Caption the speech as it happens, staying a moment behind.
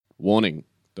Warning,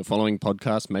 the following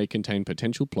podcast may contain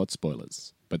potential plot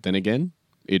spoilers, but then again,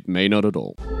 it may not at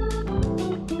all.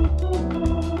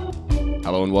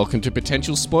 Hello and welcome to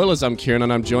Potential Spoilers. I'm Kieran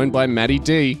and I'm joined by Maddie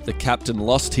D. The captain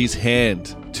lost his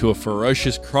hand to a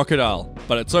ferocious crocodile,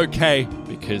 but it's okay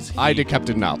because he I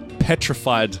decapitated now.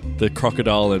 petrified the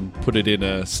crocodile and put it in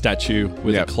a statue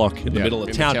with a clock in the middle of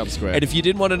in the town. town square. And if you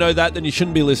didn't want to know that, then you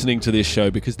shouldn't be listening to this show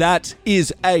because that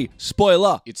is a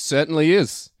spoiler. It certainly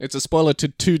is. It's a spoiler to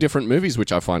two different movies,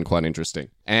 which I find quite interesting.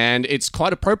 And it's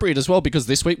quite appropriate as well because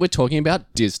this week we're talking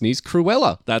about Disney's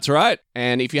Cruella. That's right.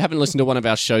 And if you haven't listened to one of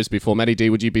our shows before, Maddie D,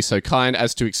 would you be so kind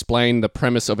as to explain the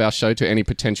premise of our show to any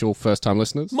potential first-time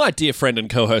listeners? My dear friend and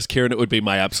co-host Kieran, it would be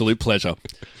my absolute pleasure.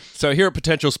 So here at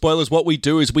Potential Spoilers, what we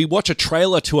do is we watch a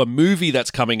trailer to a movie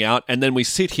that's coming out, and then we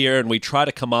sit here and we try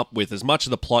to come up with as much of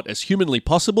the plot as humanly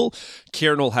possible.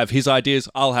 Kieran will have his ideas,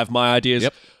 I'll have my ideas.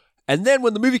 Yep. And then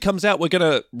when the movie comes out, we're going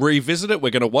to revisit it,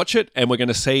 we're going to watch it, and we're going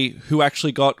to see who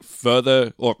actually got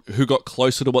further or who got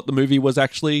closer to what the movie was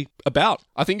actually about.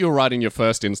 I think you're right in your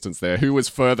first instance there. Who was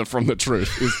further from the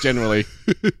truth is generally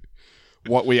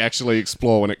what we actually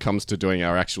explore when it comes to doing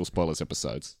our actual spoilers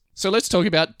episodes. So let's talk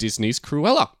about Disney's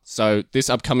Cruella. So this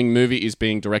upcoming movie is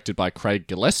being directed by Craig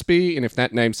Gillespie, and if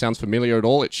that name sounds familiar at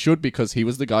all, it should because he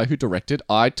was the guy who directed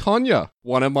I, Tonya,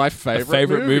 one of my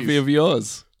favorite movies. Movie of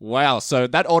yours. Wow, so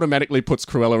that automatically puts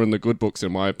Cruella in the good books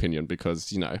in my opinion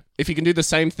because, you know, if he can do the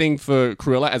same thing for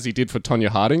Cruella as he did for Tonya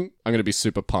Harding, I'm going to be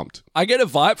super pumped. I get a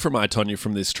vibe from I, Tonya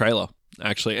from this trailer,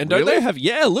 actually. And don't Really? they have,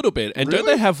 a little bit. And don't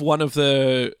Really? they have one of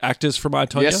the actors from I,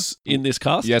 Tonya in this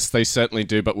cast? Yes, they certainly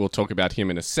do, but we'll talk about him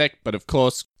in a sec. But of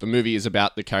course, the movie is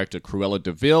about the character Cruella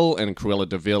de Vil, and Cruella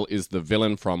de Vil is the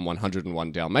villain from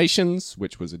 101 Dalmatians,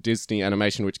 which was a Disney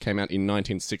animation which came out in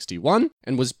 1961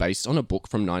 and was based on a book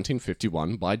from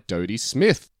 1951 by Dodie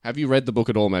Smith. Have you read the book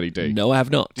at all, Maddie D? No, I have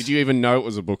not. Did you even know it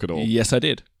was a book at all? Yes, I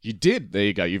did. You did? There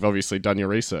you go. You've obviously done your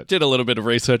research. Did a little bit of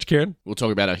research, Kieran. We'll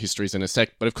talk about our histories in a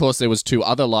sec. But of course, there was two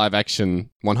other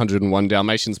live-action 101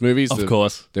 Dalmatians movies. Of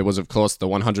course. There was, of course, the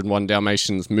 101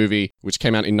 Dalmatians movie, which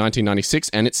came out in 1996,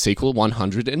 and its sequel,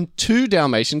 102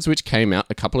 Dalmatians, which came out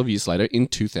a couple of years later in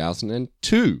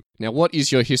 2002. Now, what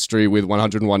is your history with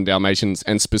 101 Dalmatians,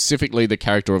 and specifically the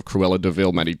character of Cruella de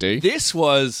Vil, Maddie D? This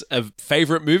was a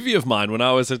favourite movie of mine when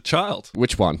I was a child.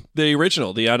 Which one? The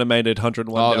original, the animated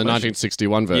 101 Oh, the Dalmatians.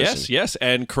 1961 version. Yes.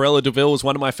 And Cruella de Vil was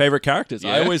one of my favourite characters.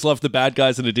 Yeah? I always loved the bad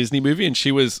guys in a Disney movie, and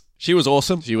she was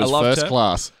awesome. She was I loved first her.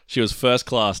 class. She was first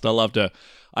class. I loved her.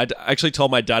 I actually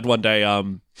told my dad one day,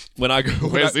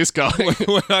 Where's this guy?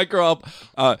 when I grow up,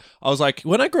 I was like,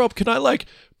 when I grow up, can I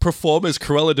perform as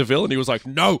Cruella de Vil? And he was like,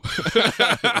 no.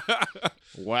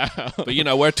 Wow. But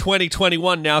we're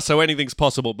 2021 now, so anything's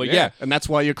possible. But yeah. And that's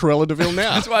why you're Cruella de Vil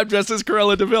now. That's why I'm dressed as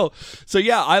Cruella de Vil. So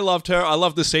yeah, I loved her. I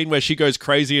love the scene where she goes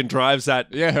crazy and drives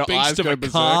that her eyes beast of go a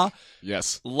car. berserk.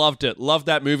 Yes. Loved it. Loved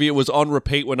that movie. It was on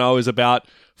repeat when I was about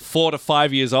 4 to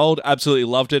 5 years old. Absolutely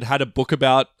loved it. Had a book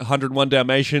about 101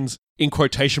 Dalmatians. In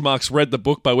quotation marks, read the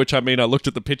book, by which I mean I looked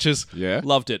at the pictures. Yeah.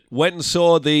 Loved it. Went and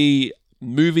saw the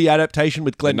movie adaptation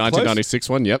with Glenn The Close. 1996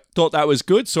 one, yep. Thought that was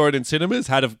good. Saw it in cinemas.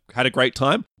 Had a great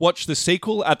time. Watched the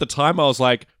sequel. At the time, I was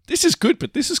like, this is good,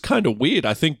 but this is kind of weird.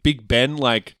 I think Big Ben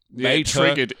made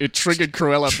It triggered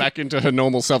Cruella back into her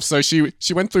normal self. So she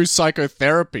went through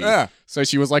psychotherapy. Yeah. So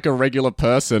she was like a regular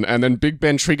person, and then Big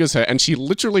Ben triggers her, and she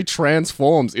literally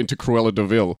transforms into Cruella de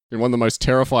Vil in one of the most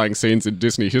terrifying scenes in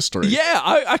Disney history. Yeah,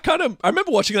 I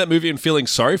remember watching that movie and feeling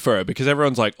sorry for her because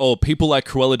everyone's like, oh, people like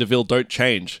Cruella de Vil don't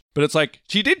change. But it's like,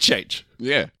 she did change.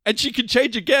 Yeah. And she can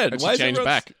change again. And she changed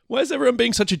back. Why is everyone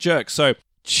being such a jerk? So,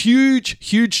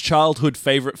 huge childhood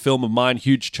favorite film of mine,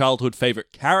 huge childhood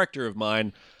favorite character of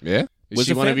mine. Yeah? Is Was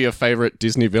she a one fan- of your favorite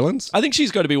Disney villains? I think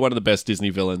she's got to be one of the best Disney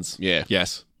villains. Yeah.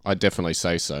 Yes. I'd definitely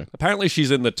say so. Apparently she's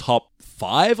in the top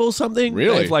 5 or something.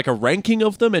 Really? They have a ranking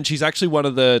of them, and she's actually one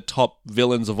of the top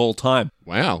villains of all time.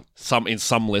 Wow. In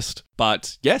some list.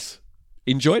 But yes,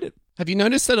 enjoyed it. Have you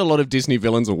noticed that a lot of Disney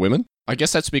villains are women? I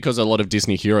guess that's because a lot of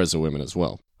Disney heroes are women as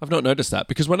well. I've not noticed that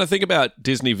because when I think about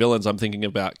Disney villains, I'm thinking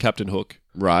about Captain Hook,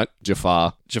 Right.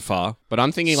 Jafar. But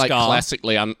I'm thinking Scar.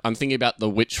 classically, I'm thinking about the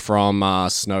witch from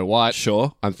Snow White.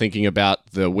 Sure. I'm thinking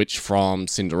about the witch from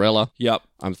Cinderella. Yep.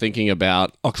 I'm thinking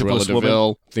about Octopus Cruella de Woman.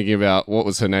 Vil. Thinking about, what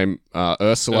was her name?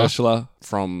 Ursula Ursula.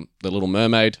 from The Little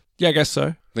Mermaid. Yeah, I guess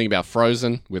so. Thinking about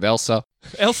Frozen with Elsa.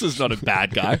 Elsa's not a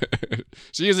bad guy.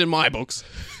 She is in my books.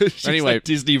 She's Anyway. a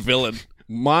Disney villain.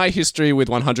 My history with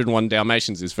 101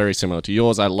 Dalmatians is very similar to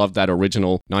yours. I love that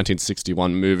original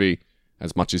 1961 movie.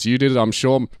 as much as you did, I'm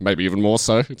sure. Maybe even more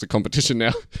so. It's a competition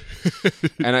now.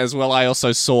 And as well, I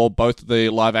also saw both the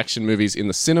live-action movies in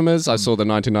the cinemas. I saw the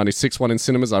 1996 one in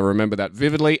cinemas. I remember that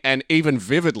vividly. And even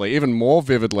more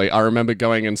vividly, I remember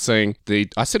going and seeing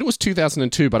I said it was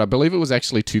 2002, but I believe it was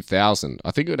actually 2000.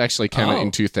 I think it actually came out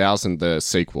in 2000, the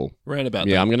sequel. Round about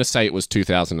Yeah, that. I'm going to say it was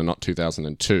 2000 and not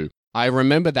 2002. I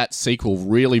remember that sequel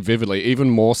really vividly, even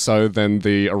more so than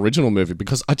the original movie,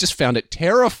 because I just found it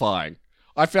terrifying.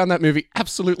 I found that movie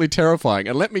absolutely terrifying.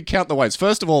 And let me count the ways.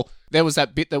 First of all, there was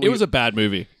that bit that It was a bad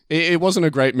movie. It wasn't a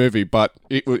great movie, but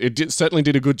certainly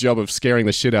did a good job of scaring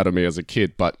the shit out of me as a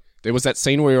kid. But there was that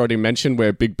scene we already mentioned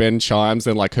where Big Ben chimes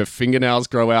and like her fingernails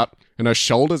grow out and her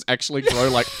shoulders actually grow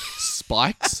like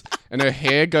spikes and her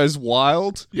hair goes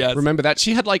wild. Yes. Remember that?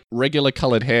 She had like regular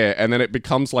colored hair and then it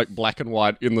becomes like black and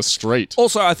white in the street.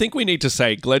 Also, I think we need to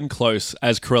say Glenn Close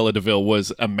as Cruella de Vil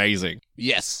was amazing.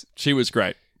 Yes. She was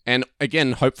great. And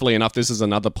again, hopefully enough, this is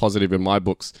another positive in my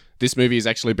books. This movie is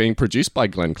actually being produced by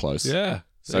Glenn Close. Yeah.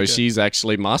 So she's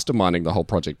actually masterminding the whole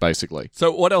project, basically.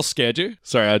 So what else scared you?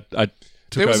 Sorry, I took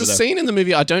There was over a there. scene in the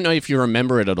movie, I don't know if you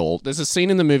remember it at all. There's a scene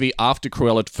in the movie after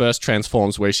Cruella first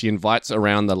transforms where she invites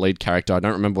around the lead character. I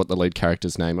don't remember what the lead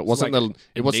character's name. It wasn't like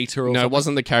Anita or no, something? it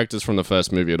wasn't the characters from the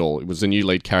first movie at all. It was a new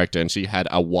lead character and she had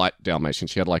a white Dalmatian.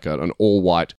 She had like an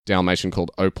all-white Dalmatian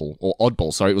called Opal, or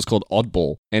Oddball. Sorry, it was called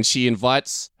Oddball. And she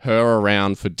invites her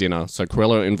around for dinner. So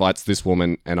Cruella invites this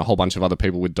woman and a whole bunch of other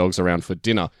people with dogs around for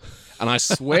dinner. And I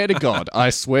swear to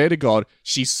God,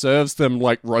 she serves them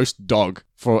like roast dog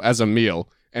as a meal.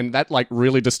 And that like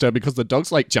really disturbed because the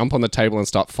dogs like jump on the table and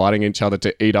start fighting each other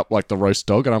to eat up like the roast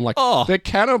dog. And I'm like, Oh. they're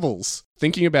cannibals.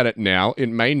 Thinking about it now, it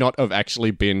may not have actually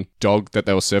been dog that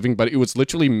they were serving, but it was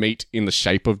literally meat in the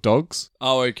shape of dogs.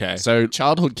 Oh, okay. So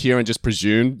childhood Kieran just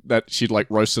presumed that she'd like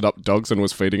roasted up dogs and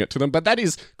was feeding it to them. But that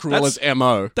is Cruella's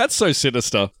MO. That's so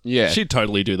sinister. Yeah. She'd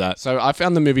totally do that. So I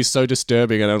found the movie so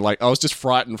disturbing and I was just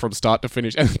frightened from start to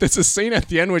finish. And there's a scene at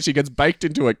the end where she gets baked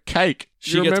into a cake.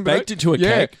 She You gets remember baked that? into a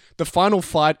Yeah. cake? The final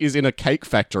fight is in a cake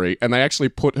factory and they actually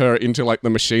put her into like the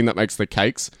machine that makes the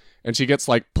cakes. And she gets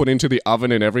like put into the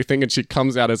oven and everything and she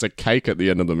comes out as a cake at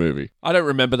the end of the movie. I don't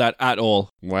remember that at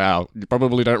all. Wow. You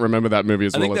probably don't remember that movie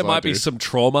as I well think as there might be do. some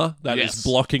trauma that is Yes.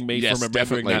 blocking me Yes, from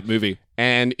remembering definitely. that movie.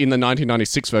 And in the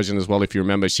 1996 version as well, if you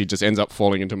remember, she just ends up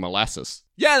falling into molasses.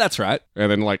 Yeah, that's right.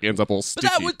 And then like ends up all But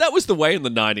sticky. that was the way in the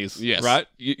 90s, Yes. right?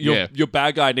 Yeah. Your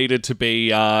bad guy needed to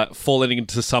be falling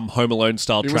into some Home Alone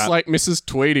style It trap. was like Mrs.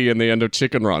 Tweedy in the end of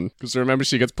Chicken Run. Because remember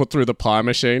she gets put through the pie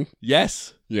machine?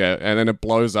 Yes. Yeah, and then it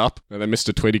blows up, and then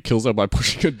Mr. Tweedy kills her by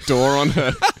pushing a door on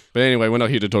her. But anyway, we're not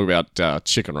here to talk about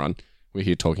Chicken Run. We're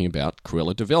here talking about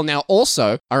Cruella de Vil. Now,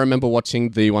 also, I remember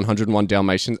watching the 101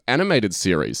 Dalmatians animated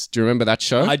series. Do you remember that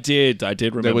show? I did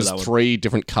remember There was that one. 3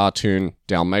 different cartoon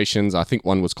Dalmatians. I think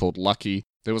one was called Lucky.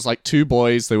 There was like 2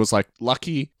 boys. There was like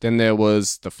Lucky. Then there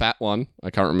was the fat one.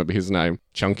 I can't remember his name.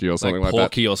 Chunky or something like that.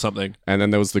 Porky or something. And then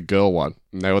there was the girl one.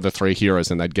 And they were the 3 heroes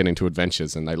and they'd get into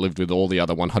adventures and they lived with all the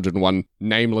other 101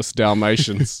 nameless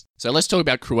Dalmatians. So let's talk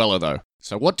about Cruella though.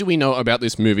 So what do we know about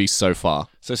this movie so far?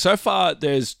 So far,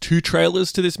 there's 2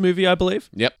 trailers to this movie, I believe.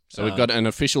 Yep. So we've got an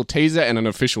official teaser and an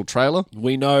official trailer.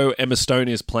 We know Emma Stone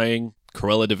is playing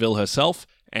Cruella de Vil herself.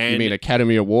 And You mean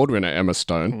Academy Award winner Emma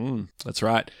Stone. That's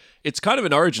right. It's kind of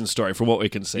an origin story from what we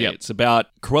can see. Yep. It's about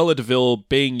Cruella de Vil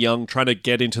being young, trying to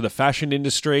get into the fashion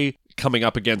industry, coming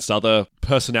up against other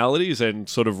personalities and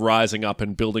sort of rising up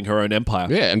and building her own empire.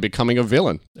 Yeah, and becoming a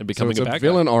villain. And becoming so a it's bad a guy.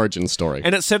 villain origin story.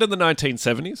 And it's set in the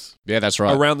 1970s, Yeah, that's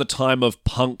right. around the time of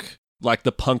punk, like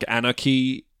the punk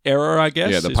anarchy era, I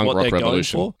guess. Yeah, the is punk what rock they're going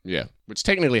revolution. for. Yeah, which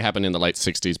technically happened in the late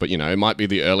 60s, but it might be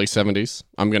the early 70s.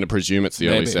 I'm going to presume it's the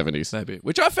early 70s. Maybe.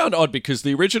 Which I found odd because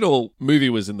the original movie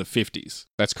was in the 50s.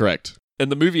 That's correct.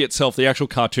 And the movie itself, the actual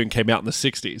cartoon, came out in the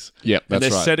 60s. Yep, And that's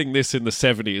they're right. setting this in the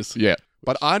 70s. Yeah.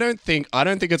 But I don't think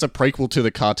it's a prequel to the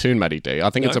cartoon, Matty D.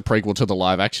 I think it's a prequel to the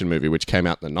live action movie, which came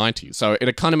out in the 90s. So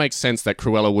it kind of makes sense that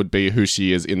Cruella would be who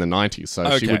she is in the 90s. So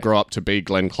she Okay. would grow up to be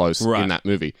Glenn Close Right. in that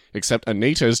movie. Except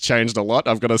Anita's changed a lot,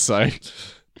 I've got to say.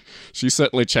 She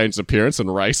certainly changed appearance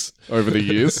and race over the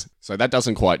years. So that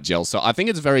doesn't quite gel. So I think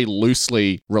it's very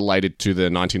loosely related to the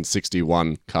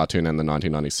 1961 cartoon and the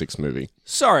 1996 movie.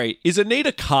 Sorry, is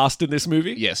Anita cast in this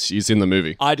movie? Yes, she's in the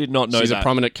movie. I did not know She's that. a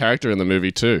prominent character in the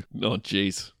movie too. Oh,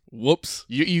 jeez. Whoops.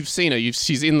 You've seen her.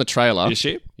 She's in the trailer. Is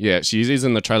she? Yeah, she is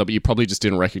in the trailer, but you probably just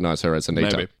didn't recognize her as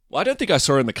Anita. Maybe. Well, I don't think I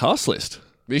saw her in the cast list.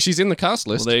 She's in the cast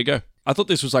list. Well, there you go. I thought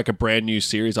this was like a brand new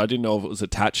series. I didn't know if it was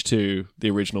attached to the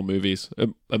original movies.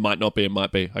 It might not be, it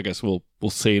might be. I guess we'll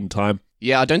see in time.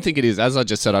 Yeah, I don't think it is. As I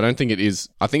just said, I don't think it is.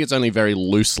 I think it's only very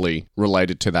loosely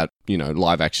related to that,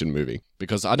 live action movie.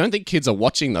 Because I don't think kids are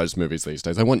watching those movies these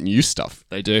days. They want new stuff.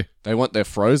 They do. They want their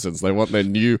Frozens. They want their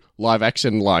new live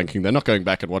action Lion King. They're not going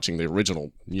back and watching the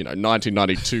original,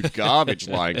 1992 garbage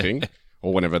Lion King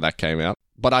or whenever that came out.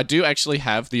 But I do actually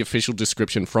have the official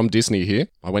description from Disney here.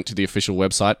 I went to the official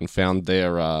website and found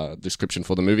their description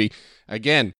for the movie.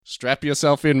 Again, strap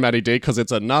yourself in, Matty D, because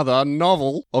it's another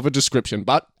novel of a description.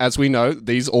 But as we know,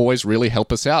 these always really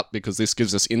help us out because this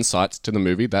gives us insights to the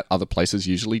movie that other places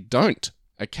usually don't.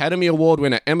 Academy Award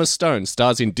winner Emma Stone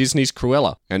stars in Disney's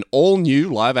Cruella, an all-new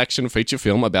live-action feature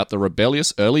film about the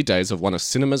rebellious early days of one of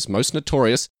cinema's most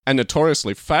notorious and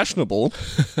notoriously fashionable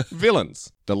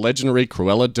villains, the legendary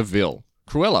Cruella de Vil.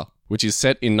 Cruella, which is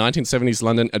set in 1970s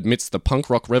London amidst the punk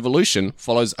rock revolution,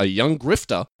 follows a young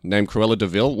grifter named Cruella de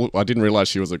Vil. I didn't realize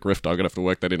she was a grifter. I'm going to have to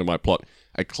work that into my plot.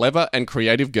 A clever and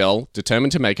creative girl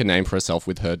determined to make a name for herself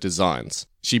with her designs.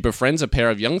 She befriends a pair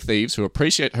of young thieves who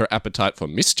appreciate her appetite for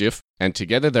mischief, and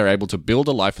together they're able to build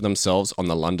a life for themselves on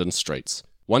the London streets.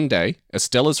 One day,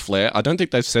 Estella's flair, I don't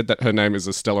think they've said that her name is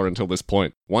Estella until this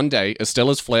point. One day,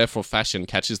 Estella's flair for fashion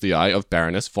catches the eye of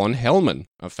Baroness von Hellman,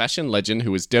 a fashion legend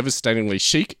who is devastatingly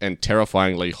chic and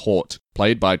terrifyingly haute,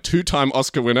 played by two-time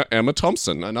Oscar winner Emma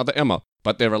Thompson, another Emma.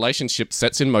 But their relationship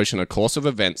sets in motion a course of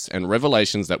events and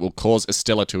revelations that will cause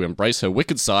Estella to embrace her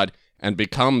wicked side and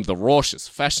become the raucous,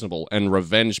 fashionable, and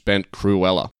revenge-bent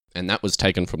Cruella. And that was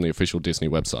taken from the official Disney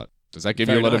website. Does that give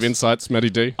you a lot of insights, Matty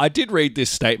D? I did read this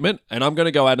statement, and I'm going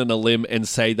to go out on a limb and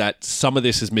say that some of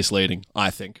this is misleading, I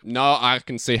think. No, I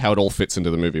can see how it all fits into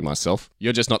the movie myself.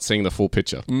 You're just not seeing the full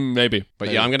picture. Maybe. But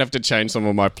yeah, I'm going to have to change some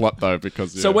of my plot, though,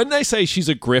 because... So when they say she's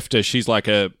a grifter, she's like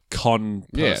a con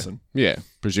person. Yeah,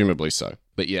 presumably so.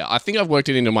 But yeah, I think I've worked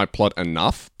it into my plot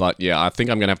enough, but yeah, I think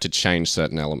I'm going to have to change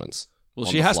certain elements. Well,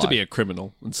 she has to be a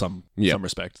criminal in some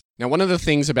respect. Now, one of the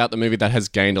things about the movie that has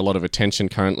gained a lot of attention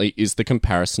currently is the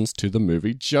comparisons to the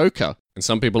movie Joker. And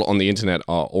some people on the internet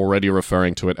are already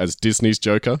referring to it as Disney's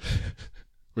Joker,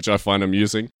 which I find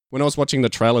amusing. When I was watching the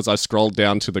trailers, I scrolled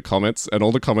down to the comments, and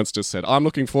all the comments just said, I'm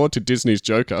looking forward to Disney's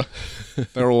Joker.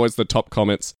 They're always the top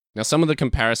comments. Now, some of the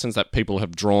comparisons that people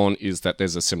have drawn is that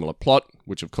there's a similar plot,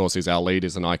 which of course is our lead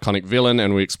is an iconic villain,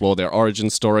 and we explore their origin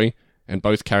story. And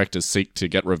both characters seek to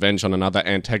get revenge on another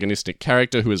antagonistic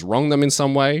character who has wronged them in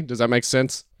some way. Does that make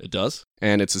sense? It does.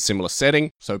 And it's a similar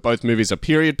setting. So both movies are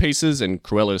period pieces, and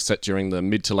Cruella is set during the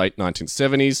mid to late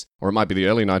 1970s, or it might be the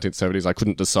early 1970s, I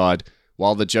couldn't decide,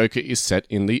 while the Joker is set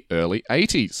in the early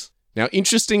 80s. Now,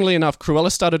 interestingly enough,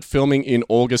 Cruella started filming in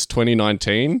August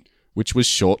 2019, which was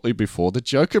shortly before the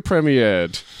Joker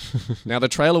premiered. Now, the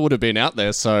trailer would have been out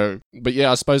there, but yeah,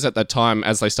 I suppose at that time,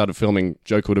 as they started filming,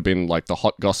 Joker would have been like the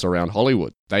hot goss around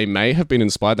Hollywood. They may have been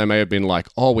inspired. They may have been like,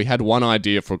 oh, we had one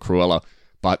idea for Cruella,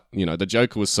 but, the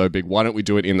Joker was so big, why don't we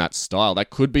do it in that style? That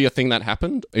could be a thing that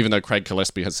happened, even though Craig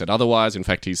Gillespie has said otherwise. In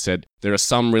fact, he said there are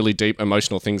some really deep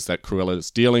emotional things that Cruella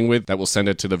is dealing with that will send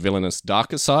her to the villainous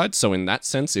darker side. So in that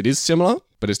sense, it is similar,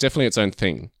 but it's definitely its own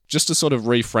thing. Just to sort of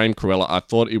reframe Cruella, I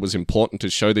thought it was important to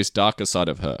show this darker side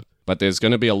of her. But there's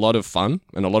going to be a lot of fun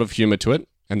and a lot of humor to it,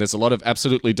 and there's a lot of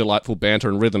absolutely delightful banter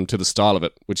and rhythm to the style of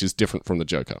it, which is different from the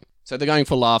Joker. So they're going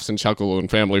for laughs and chuckle and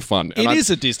family fun. It is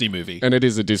a Disney movie. And it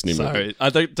is a Disney movie. Sorry, I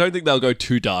don't think they'll go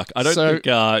too dark. I don't think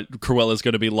Cruella's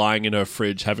going to be lying in her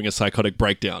fridge having a psychotic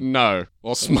breakdown. No,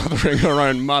 or smothering her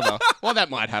own mother. Well, that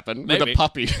might happen with a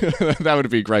puppy. That would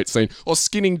be a great scene. Or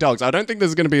skinning dogs. I don't think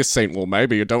there's going to be a scene. Well,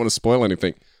 maybe. I don't want to spoil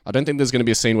anything. I don't think there's going to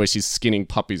be a scene where she's skinning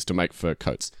puppies to make fur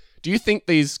coats. Do you think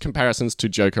these comparisons to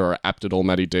Joker are apt at all,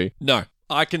 Matty D? No.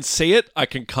 I can see it. I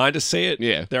can kind of see it.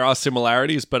 Yeah. There are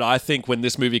similarities, but I think when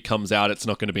this movie comes out, it's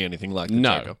not going to be anything like the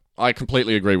Joker. I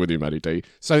completely agree with you, Matty D.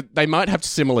 So they might have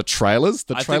similar trailers.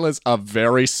 The trailers are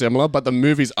very similar, but the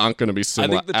movies aren't going to be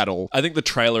similar at all. I think the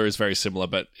trailer is very similar,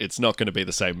 but it's not going to be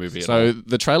the same movie at all. So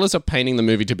the trailers are painting the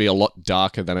movie to be a lot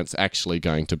darker than it's actually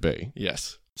going to be.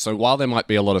 Yes. So while there might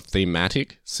be a lot of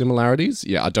thematic similarities,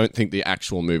 I don't think the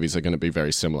actual movies are going to be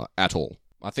very similar at all.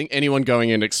 I think anyone going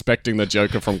in expecting the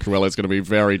Joker from Cruella is going to be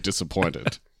very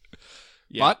disappointed.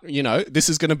 Yeah. But, this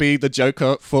is going to be the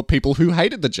Joker for people who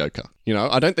hated the Joker.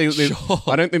 I don't think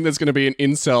there's going to be an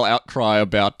incel outcry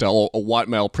about, or a white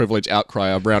male privilege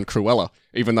outcry around Cruella,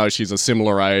 even though she's a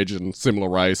similar age and similar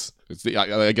race.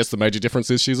 I guess the major difference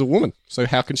is she's a woman. So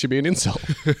how can she be an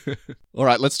incel? All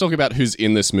right, let's talk about who's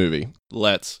in this movie.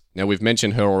 Let's. Now, we've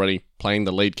mentioned her already, playing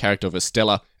the lead character of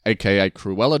Estella, aka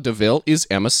Cruella de Vil, is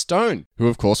Emma Stone, who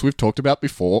of course we've talked about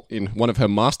before in one of her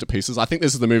masterpieces. I think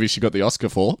this is the movie she got the Oscar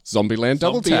for, Zombieland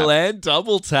Double Tap. Zombieland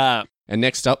Double Tap. And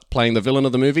next up, playing the villain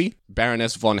of the movie,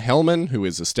 Baroness von Hellman, who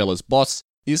is Estella's boss,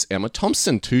 is Emma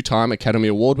Thompson, 2-time Academy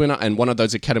Award winner, and one of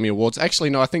those Academy Awards.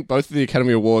 Actually, no, I think both of the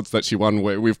Academy Awards that she won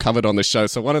we've covered on the show.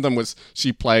 So one of them was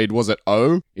she played, was it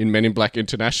O in Men in Black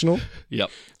International? Yep.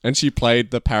 And she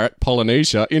played the parrot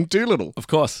Polynesia in Dolittle. Of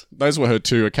course. Those were her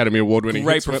 2 Academy Award winning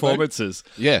Great hits, weren't they? performances.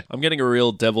 Yeah. I'm getting a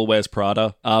real Devil Wears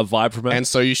Prada vibe from her. And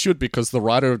so you should, because the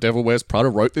writer of Devil Wears Prada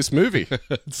wrote this movie.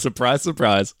 Surprise,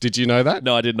 surprise. Did you know that?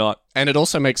 No, I did not. And it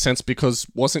also makes sense because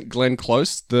wasn't Glenn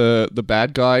Close the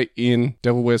bad guy in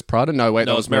Devil Wears Prada? No, wait,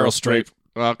 No, that was it's Meryl Meryl Streep.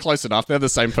 Well, close enough. They're the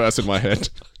same person in my head.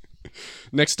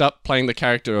 Next up, playing the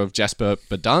character of Jasper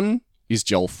Badun is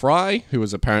Joel Fry, who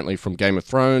was apparently from Game of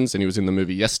Thrones, and he was in the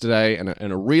movie Yesterday, and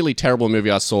a really terrible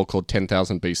movie I saw called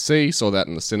 10,000 BC. Saw that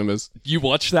in the cinemas. You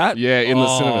watched that? Yeah, in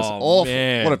the cinemas. Awful.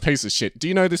 Man. What a piece of shit. Do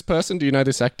you know this person? Do you know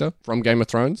this actor from Game of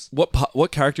Thrones?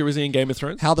 What character was he in Game of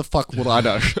Thrones? How the fuck would I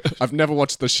know? I've never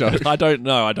watched the show. I don't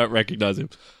know. I don't recognize him.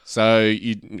 So,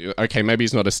 okay, maybe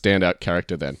he's not a standout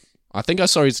character then. I think I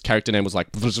saw his character name was like...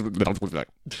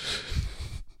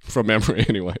 from memory,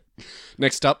 anyway.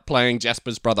 Next up, playing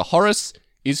Jasper's brother Horace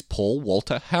is Paul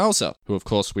Walter Hauser, who, of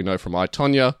course, we know from I,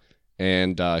 Tonya,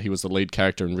 and he was the lead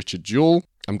character in Richard Jewell.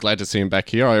 I'm glad to see him back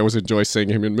here. I always enjoy seeing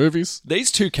him in movies.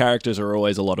 These 2 characters are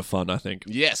always a lot of fun, I think.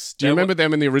 Yes. Do you remember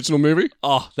them in the original movie?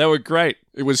 Oh, they were great.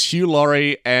 It was Hugh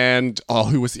Laurie and... Oh,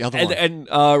 who was the other one? And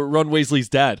Ron Weasley's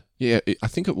dad. Yeah, I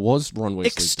think it was Ron Weasley.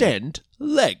 Extend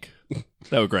leg.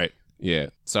 They were great. Yeah,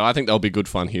 so I think they'll be good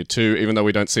fun here too, even though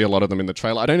we don't see a lot of them in the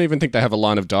trailer. I don't even think they have a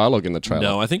line of dialogue in the trailer.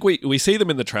 No, I think we see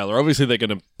them in the trailer. Obviously, they're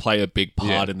going to play a big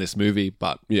part in this movie,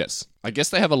 but... Yes. I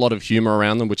guess they have a lot of humor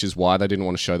around them, which is why they didn't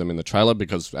want to show them in the trailer,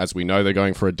 because as we know, they're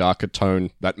going for a darker tone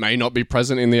that may not be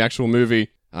present in the actual movie.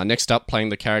 Next up, playing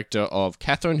the character of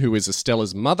Catherine, who is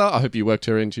Estella's mother. I hope you worked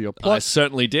her into your plot. I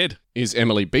certainly did. Is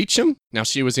Emily Beecham. Now,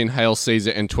 she was in Hail Caesar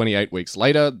and 28 Weeks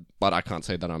Later, but I can't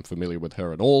say that I'm familiar with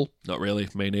her at all. Not really.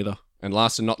 Me neither. And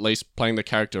last and not least, playing the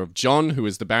character of John, who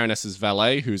is the Baroness's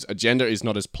valet, whose agenda is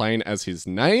not as plain as his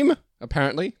name,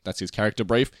 apparently. That's his character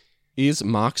brief. Is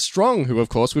Mark Strong, who, of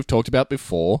course, we've talked about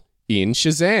before in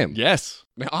Shazam. Yes.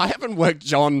 Now, I haven't worked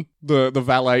John, the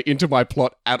valet, into my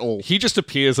plot at all. He just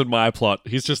appears in my plot.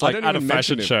 He's just like don't at a even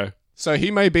fashion mention him. show. So he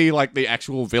may be like the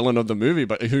actual villain of the movie,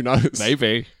 but who knows?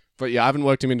 Maybe. But yeah, I haven't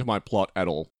worked him into my plot at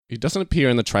all. He doesn't appear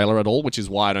in the trailer at all, which is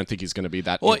why I don't think he's going to be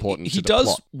that important He to the does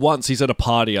plot. once. He's at a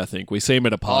party, I think. We see him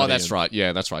at a party. Oh, that's right.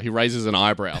 Yeah, that's right. He raises an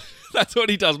eyebrow. That's what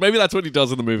he does. Maybe that's what he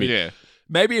does in the movie. Yeah.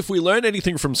 Maybe if we learn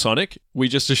anything from Sonic, we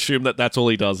just assume that that's all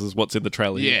he does is what's in the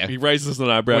trailer. Yeah. He raises an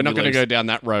eyebrow. We're not going to go down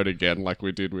that road again like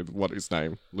we did with what his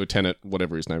name? Lieutenant,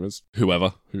 whatever his name is.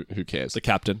 Whoever. Who cares? The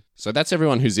captain. So that's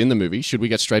everyone who's in the movie. Should we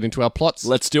get straight into our plots?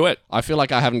 Let's do it. I feel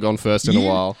like I haven't gone first in a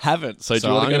while. Haven't. So do you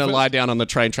So want I'm to going go to first? lie down on the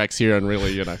train tracks here and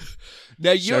really,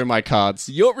 Now, show my cards.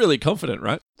 you're really confident,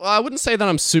 right? Well, I wouldn't say that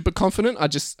I'm super confident. I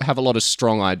just have a lot of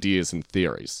strong ideas and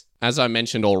theories. As I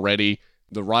mentioned already,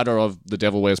 the writer of The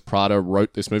Devil Wears Prada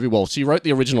wrote this movie. Well, she wrote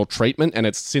the original treatment, and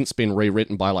it's since been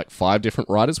rewritten by like 5 different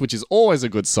writers, which is always a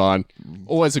good sign.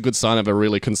 Always a good sign of a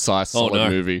really concise, solid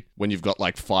movie when you've got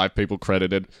like 5 people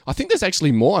credited. I think there's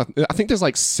actually more. I think there's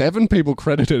like 7 people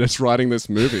credited as writing this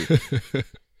movie.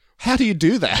 How do you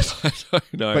do that? I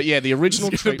don't know. But yeah, the original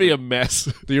It's going to treatment, be a mess.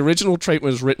 the original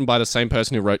treatment was written by the same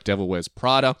person who wrote Devil Wears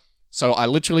Prada. So I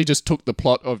literally just took the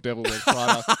plot of Devil Wears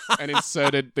Prada and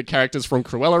inserted the characters from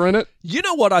Cruella in it. You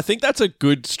know what? I think that's a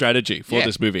good strategy for Yeah.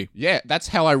 this movie. Yeah, that's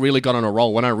how I really got on a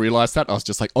roll. When I realized that, I was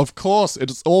just like, of course,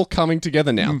 it's all coming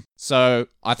together now. So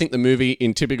I think the movie,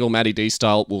 in typical Maddie D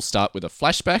style, will start with a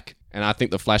flashback. And I think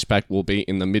the flashback will be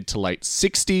in the mid to late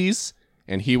 60s.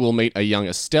 And he will meet a young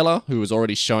Estella who is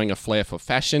already showing a flair for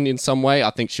fashion in some way. I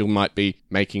think she might be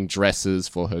making dresses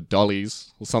for her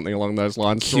dollies or something along those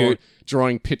lines. Cute.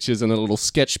 Drawing pictures in a little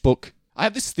sketchbook. I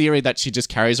have this theory that she just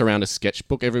carries around a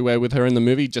sketchbook everywhere with her in the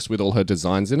movie, just with all her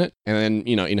designs in it. And then,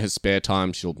 in her spare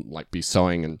time, she'll like be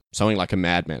sewing like a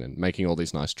madman and making all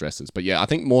these nice dresses. But yeah, I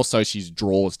think more so she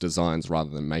draws designs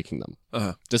rather than making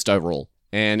them. Just overall.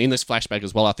 And in this flashback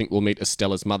as well, I think we'll meet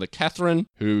Estella's mother, Catherine,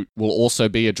 who will also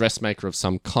be a dressmaker of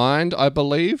some kind, I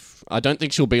believe. I don't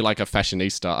think she'll be like a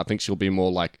fashionista. I think she'll be more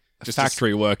like Just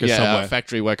factory worker a somewhere.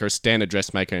 factory worker, a standard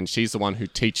dressmaker, and she's the one who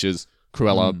teaches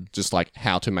Cruella just like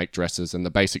how to make dresses and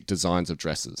the basic designs of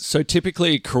dresses. So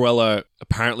typically, Cruella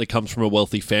apparently comes from a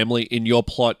wealthy family. In your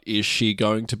plot, is she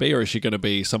going to be, or is she going to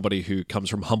be somebody who comes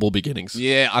from humble beginnings?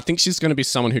 Yeah, I think she's going to be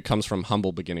someone who comes from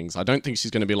humble beginnings. I don't think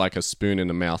she's going to be like a spoon in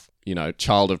the mouth,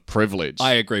 child of privilege.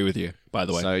 I agree with you, by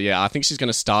the way. So yeah, I think she's going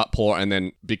to start poor and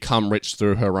then become rich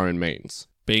through her own means.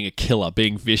 Being a killer,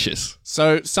 being vicious.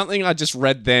 So something I just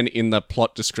read then in the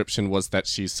plot description was that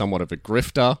she's somewhat of a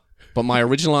grifter. But my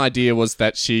original idea was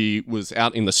that she was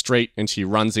out in the street and she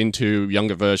runs into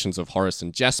younger versions of Horace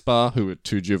and Jasper, who are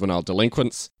two juvenile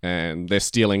delinquents, and they're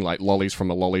stealing like lollies from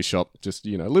a lolly shop, just,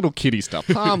 little kiddie stuff,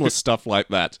 harmless stuff like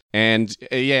that. And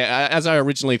yeah, as I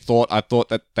originally thought, I thought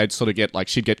that they'd sort of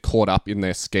she'd get caught up in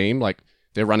their scheme. Like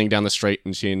they're running down the street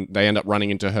and they end up running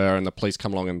into her and the police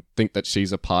come along and think that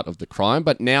she's a part of the crime.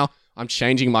 But now I'm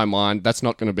changing my mind. That's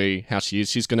not going to be how she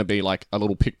is. She's going to be like a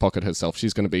little pickpocket herself.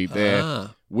 She's going to be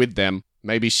there with them.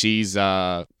 Maybe she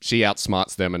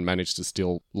outsmarts them and managed to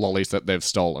steal lollies that they've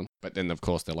stolen. But then, of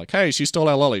course, they're like, hey, she stole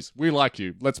our lollies. We like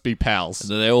you. Let's be pals. And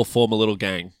then they all form a little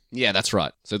gang. Yeah, that's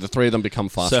right. So the three of them become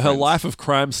fast friends. So her life of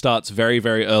crime starts very,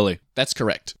 very early. That's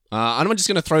correct. I'm just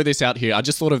going to throw this out here. I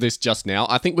just thought of this just now.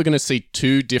 I think we're going to see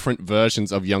two different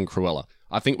versions of young Cruella.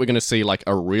 I think we're going to see like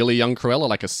a really young Cruella,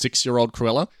 like a 6-year-old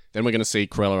Cruella. Then we're going to see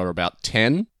Cruella about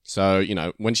 10. So,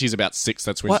 when she's about 6,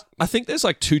 that's when... I think there's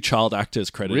like 2 child actors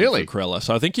credited for Cruella,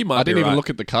 so I think you might be I didn't even right. look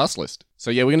at the cast list. So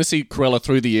yeah, we're going to see Cruella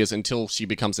through the years until she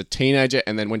becomes a teenager,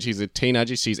 and then when she's a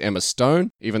teenager, she's Emma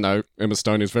Stone, even though Emma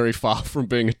Stone is very far from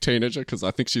being a teenager, because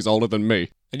I think she's older than me.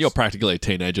 And you're practically a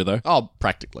teenager, though. Oh,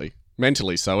 practically.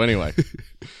 Mentally so, anyway.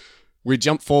 We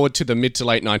jump forward to the mid to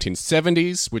late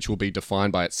 1970s, which will be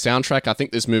defined by its soundtrack. I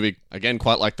think this movie, again,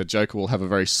 quite like The Joker, will have a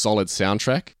very solid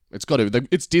soundtrack.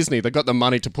 It's Disney. They've got the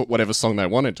money to put whatever song they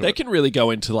want into it. They can really go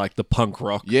into like the punk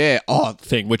rock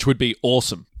thing, which would be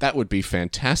awesome. That would be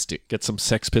fantastic. Get some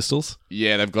Sex Pistols.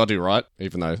 Yeah, they've got to, right?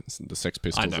 Even though the Sex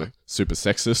Pistols are super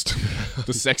sexist.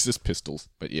 The sexist Pistols.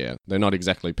 But yeah, they're not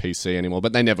exactly PC anymore,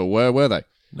 but they never were they?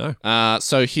 No.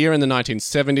 So here in the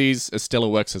 1970s, Estella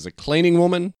works as a cleaning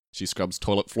woman. She scrubs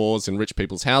toilet floors in rich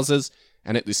people's houses.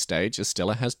 And at this stage,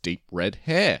 Estella has deep red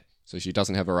hair. So she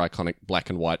doesn't have her iconic black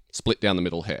and white split down the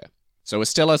middle hair. So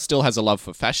Estella still has a love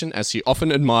for fashion, as she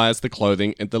often admires the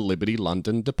clothing at the Liberty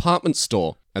London department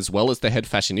store, as well as the head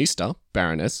fashionista,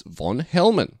 Baroness von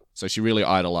Hellman. So she really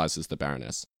idolizes the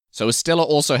Baroness. So Estella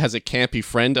also has a campy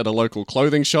friend at a local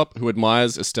clothing shop who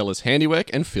admires Estella's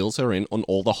handiwork and fills her in on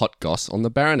all the hot goss on the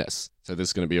Baroness. So this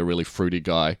is going to be a really fruity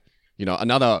guy.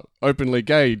 Another openly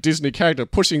gay Disney character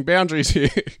pushing boundaries here.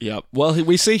 Yep. Well,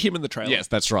 we see him in the trailer. Yes,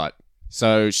 that's right.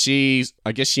 So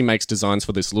I guess she makes designs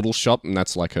for this little shop, and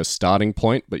that's like her starting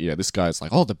point. But yeah, this guy's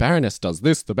like, oh, the Baroness does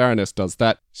this, the Baroness does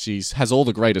that. She has all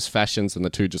the greatest fashions, and the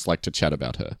two just like to chat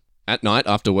about her. At night,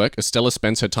 after work, Estella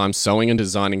spends her time sewing and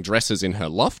designing dresses in her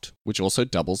loft, which also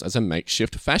doubles as a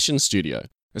makeshift fashion studio.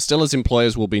 Estella's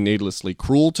employers will be needlessly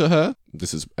cruel to her.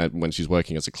 This is when she's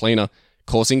working as a cleaner,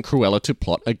 causing Cruella to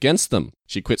plot against them.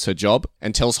 She quits her job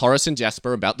and tells Horace and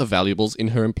Jasper about the valuables in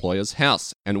her employer's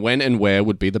house and when and where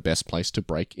would be the best place to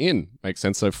break in. Makes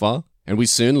sense so far? And we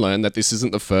soon learn that this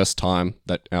isn't the first time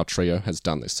that our trio has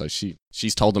done this. So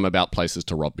she's told them about places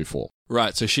to rob before.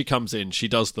 Right, so she comes in, she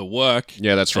does the work.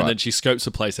 Yeah, that's right. And then she scopes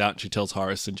the place out and she tells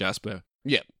Horace and Jasper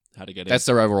how to get in. That's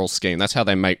their overall scheme. That's how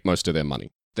they make most of their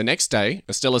money. The next day,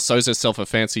 Estella sews herself a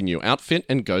fancy new outfit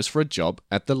and goes for a job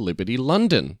at the Liberty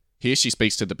London. Here she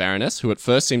speaks to the Baroness, who at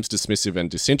first seems dismissive and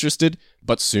disinterested,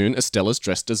 but soon Estella's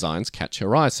dress designs catch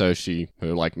her eye. So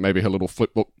maybe her little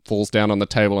flip book falls down on the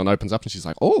table and opens up and she's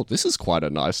like, oh, this is quite a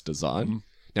nice design. Mm.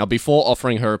 Now, before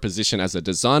offering her a position as a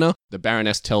designer, the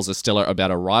Baroness tells Estella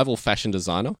about a rival fashion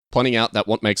designer, pointing out that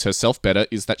what makes herself better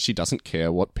is that she doesn't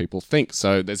care what people think.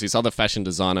 So there's this other fashion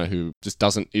designer who just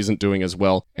isn't doing as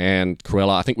well. And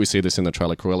Cruella, I think we see this in the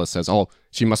trailer, Cruella says, oh,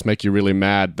 she must make you really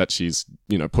mad that she's,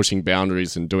 pushing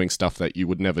boundaries and doing stuff that you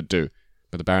would never do.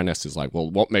 But the Baroness is like,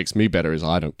 well, what makes me better is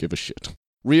I don't give a shit.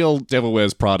 Real Devil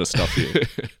Wears Prada stuff here.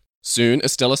 Soon,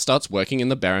 Estella starts working in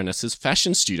the Baroness's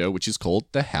fashion studio, which is called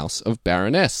the House of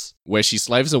Baroness, where she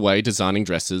slaves away designing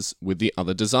dresses with the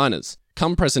other designers.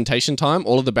 Come presentation time,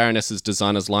 all of the Baroness's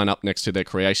designers line up next to their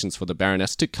creations for the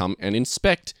Baroness to come and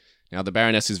inspect. Now, the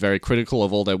Baroness is very critical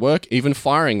of all their work, even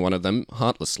firing one of them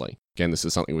heartlessly. Again, this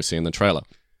is something we see in the trailer.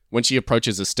 When she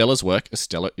approaches Estella's work,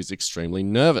 Estella is extremely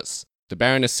nervous. The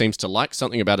Baroness seems to like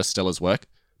something about Estella's work,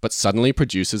 but suddenly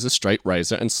produces a straight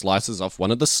razor and slices off one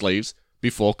of the sleeves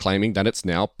before claiming that it's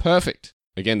now perfect.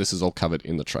 Again, this is all covered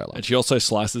in the trailer. And she also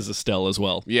slices Estelle as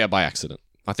well. Yeah, by accident.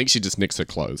 I think she just nicks her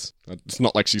clothes. It's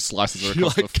not like she slices her She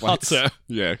across the face. cuts her.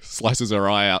 Yeah, slices her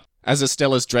eye out. As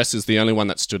Estella's dress is the only one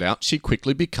that stood out, she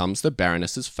quickly becomes the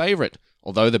Baroness's favourite.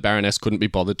 Although the Baroness couldn't be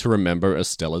bothered to remember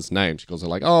Estella's name. She calls her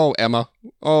like, oh, Emma.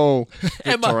 Oh,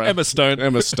 Emma Stone.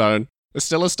 Emma Stone.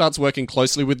 Estella starts working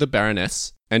closely with the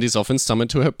Baroness and is often summoned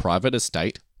to her private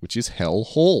estate, which is Hell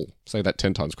Hall. Say that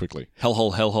 10 times quickly.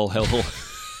 Hellhole, hellhole, hellhole.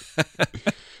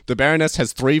 The Baroness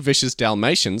has 3 vicious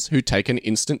Dalmatians who take an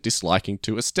instant disliking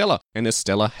to Estella, and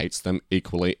Estella hates them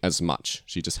equally as much.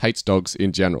 She just hates dogs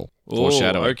in general.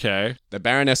 Foreshadowing. Okay. The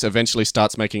Baroness eventually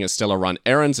starts making Estella run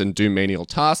errands and do menial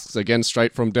tasks, again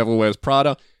straight from Devil Wears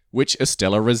Prada, which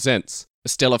Estella resents.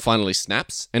 Estella finally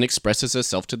snaps and expresses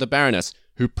herself to the Baroness,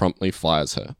 who promptly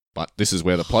fires her. But this is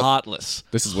where the plot... Heartless.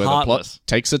 This is where the plot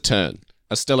takes a turn.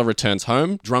 Estella returns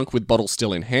home, drunk with bottle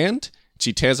still in hand.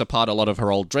 She tears apart a lot of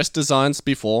her old dress designs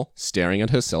before staring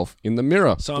at herself in the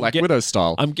mirror, So Black Widow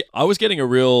style. I was getting a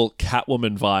real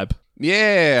Catwoman vibe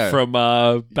Yeah. from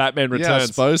Batman Yeah, I Returns.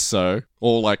 suppose so.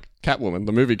 Or like Catwoman,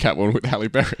 the movie Catwoman with Halle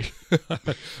Berry.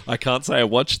 I can't say I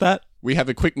watched that. We have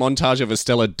a quick montage of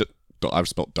Estella... I've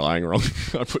spelled dying wrong.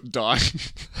 I put dying.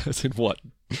 As in what?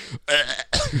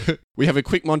 We have a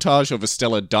quick montage of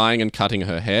Estella dying and cutting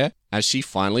her hair as she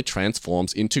finally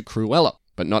transforms into Cruella.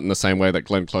 But not in the same way that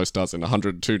Glenn Close does in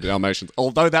 102 Dalmatians.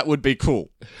 Although that would be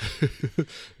cool.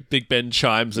 Big Ben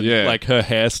chimes and Yeah. like her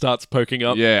hair starts poking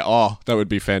up. Yeah, oh, that would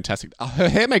be fantastic. Her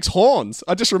hair makes horns.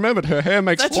 I just remembered her hair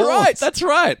makes That's horns. right. That's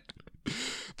right.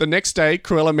 The next day,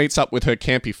 Cruella meets up with her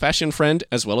campy fashion friend,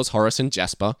 as well as Horace and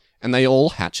Jasper, and they all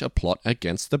hatch a plot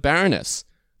against the Baroness.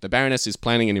 The Baroness is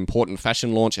planning an important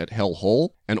fashion launch at Hell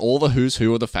Hall, and all the who's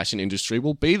who of the fashion industry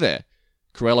will be there.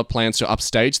 Cruella plans to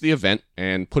upstage the event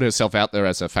and put herself out there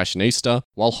as a fashionista,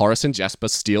 while Horace and Jasper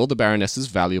steal the Baroness's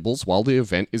valuables while the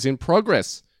event is in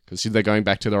progress. Because they're going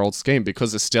back to their old scheme.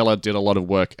 Because Estella did a lot of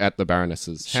work at the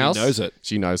Baroness's house. She knows it.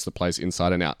 She knows the place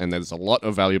inside and out. And there's a lot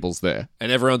of valuables there.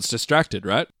 And everyone's distracted,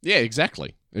 right? Yeah,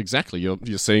 exactly. Exactly. You're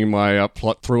seeing my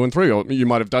plot through and through. Or you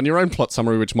might have done your own plot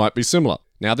summary, which might be similar.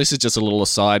 Now, this is just a little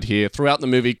aside here. Throughout the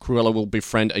movie, Cruella will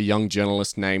befriend a young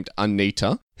journalist named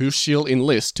Anita, who she'll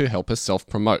enlist to help her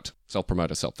self-promote. Self-promote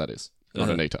herself, that is. Not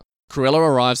Anita. Cruella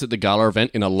arrives at the gala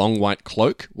event in a long white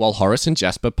cloak, while Horace and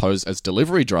Jasper pose as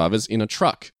delivery drivers in a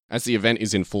truck. As the event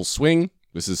is in full swing,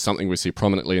 this is something we see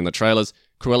prominently in the trailers,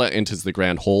 Cruella enters the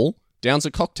grand hall, downs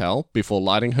a cocktail before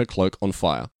lighting her cloak on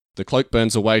fire. The cloak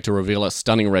burns away to reveal a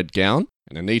stunning red gown,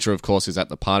 and Anita, of course, is at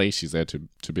the party. She's there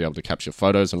to be able to capture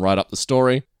photos and write up the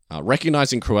story.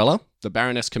 Recognizing Cruella, the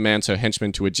Baroness commands her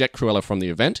henchmen to eject Cruella from the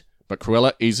event, but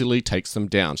Cruella easily takes them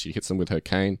down. She hits them with her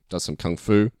cane, does some kung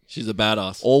fu, She's a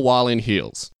badass. all while in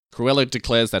heels. Cruella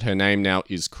declares that her name now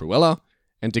is Cruella,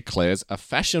 and declares a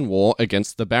fashion war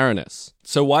against the Baroness.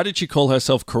 So why did she call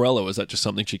herself Cruella? Was that just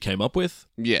something she came up with?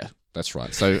 Yeah, that's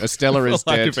right. So Estella is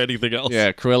For lack dead. of anything else.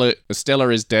 Yeah, Estella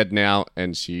is dead now,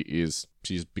 and she's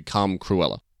become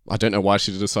Cruella. I don't know why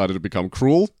she decided to become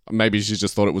cruel. Maybe she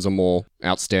just thought it was a more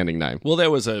outstanding name. Well,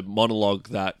 there was a monologue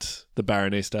that the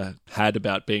Baronessa had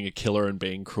about being a killer and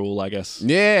being cruel, I guess.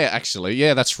 Yeah, actually.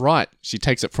 Yeah, that's right. She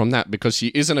takes it from that because she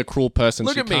isn't a cruel person.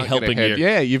 Look She at me can't get helping ahead. you.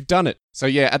 Yeah, you've done it. So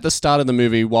yeah, at the start of the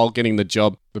movie, while getting the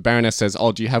job, the Baroness says,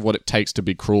 oh, do you have what it takes to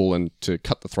be cruel and to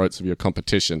cut the throats of your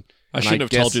competition? I And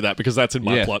shouldn't have told you that because that's in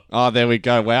my plot. Oh, there we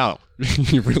go. Wow.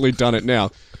 You've really done it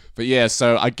now. But yeah,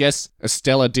 so I guess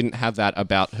Estella didn't have that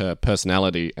about her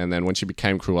personality, and then when she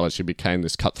became Cruella, she became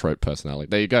this cutthroat personality.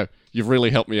 There you go. You've really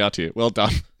helped me out here. Well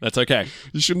done. That's okay.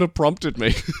 You shouldn't have prompted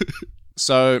me.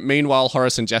 So, meanwhile,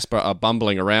 Horace and Jasper are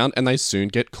bumbling around, and they soon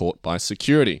get caught by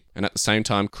security. And at the same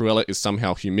time, Cruella is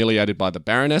somehow humiliated by the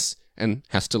Baroness and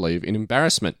has to leave in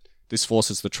embarrassment. This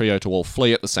forces the trio to all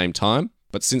flee at the same time,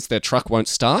 but since their truck won't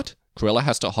start, Cruella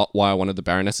has to hotwire one of the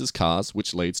Baroness's cars,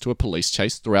 which leads to a police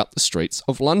chase throughout the streets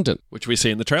of London. Which we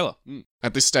see in the trailer.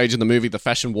 At this stage in the movie, the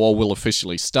fashion war will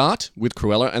officially start, with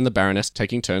Cruella and the Baroness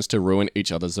taking turns to ruin each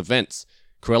other's events.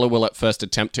 Cruella will at first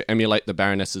attempt to emulate the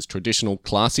Baroness's traditional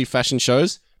classy fashion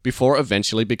shows, before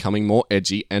eventually becoming more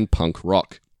edgy and punk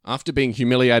rock. After being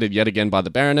humiliated yet again by the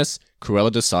Baroness,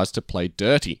 Cruella decides to play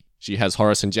dirty. She has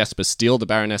Horace and Jasper steal the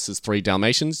Baroness's 3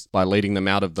 Dalmatians by leading them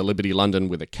out of the Liberty London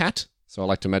with a cat. So I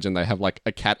like to imagine they have like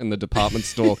a cat in the department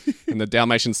store and the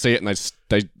Dalmatians see it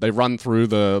and they run through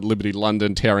the Liberty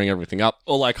London tearing everything up.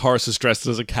 Or like Horace is dressed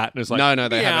as a cat and is like, No,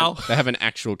 they meow. have an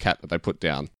actual cat that they put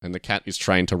down. And the cat is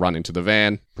trained to run into the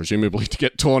van, presumably to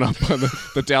get torn up by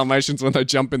the Dalmatians when they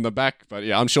jump in the back. But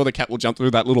yeah, I'm sure the cat will jump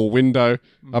through that little window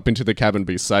up into the cab and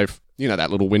be safe. You know,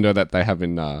 that little window that they have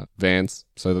in vans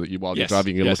so that while you're Yes,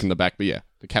 driving, you can yes. look in the back. But yeah,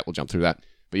 the cat will jump through that.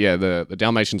 But yeah, the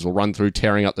Dalmatians will run through,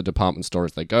 tearing up the department store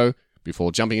as they go,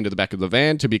 before jumping into the back of the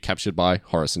van to be captured by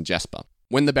Horace and Jasper.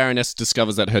 When the Baroness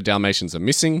discovers that her Dalmatians are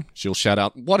missing, she'll shout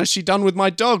out, "What has she done with my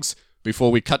dogs?" Before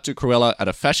we cut to Cruella at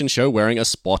a fashion show wearing a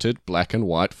spotted black and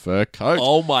white fur coat.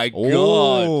 Oh my God.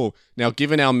 Oh. Now,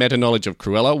 given our meta-knowledge of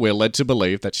Cruella, we're led to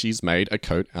believe that she's made a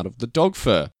coat out of the dog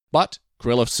fur. But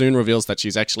Cruella soon reveals that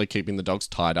she's actually keeping the dogs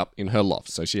tied up in her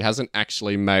loft. So she hasn't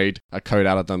actually made a coat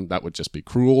out of them. That would just be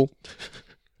cruel.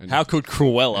 How could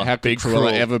Cruella be cruel?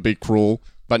 Ever be cruel?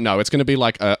 But no, it's going to be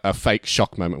like a fake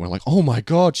shock moment. We're like, oh my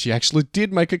God, she actually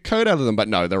did make a coat out of them. But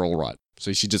no, they're all right.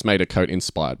 So she just made a coat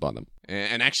inspired by them.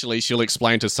 And actually, she'll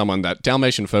explain to someone that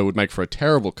Dalmatian fur would make for a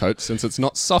terrible coat since it's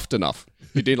not soft enough.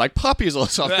 You did like puppies or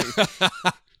something.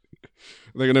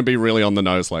 They're going to be really on the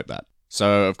nose like that.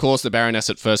 So, of course, the Baroness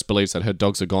at first believes that her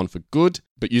dogs are gone for good,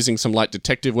 but using some light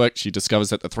detective work, she discovers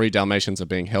that the 3 Dalmatians are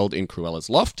being held in Cruella's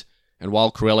loft. And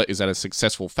while Cruella is at a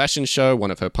successful fashion show,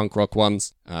 one of her punk rock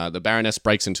ones, the Baroness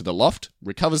breaks into the loft,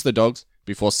 recovers the dogs,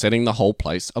 before setting the whole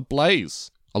place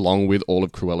ablaze, along with all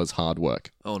of Cruella's hard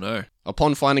work. Oh no.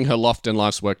 Upon finding her loft and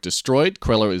life's work destroyed,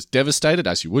 Cruella is devastated,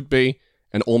 as you would be,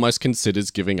 and almost considers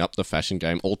giving up the fashion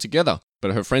game altogether.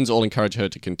 But her friends all encourage her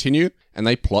to continue, and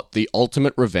they plot the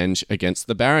ultimate revenge against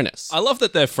the Baroness. I love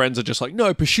that their friends are just like,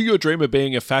 no, pursue your dream of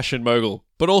being a fashion mogul,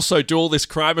 but also do all this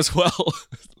crime as well.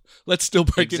 Let's still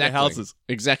break into houses.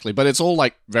 Exactly, but it's all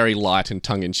like very light and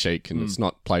tongue-in-cheek, and it's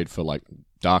not played for like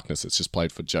darkness, it's just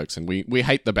played for jokes. And we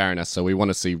hate the Baroness, so we want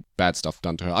to see bad stuff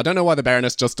done to her. I don't know why the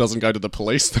Baroness just doesn't go to the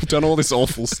police. They've done all this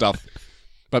awful stuff.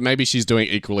 But maybe she's doing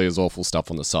equally as awful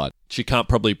stuff on the side. She can't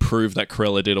probably prove that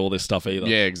Cruella did all this stuff either.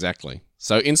 Yeah, exactly.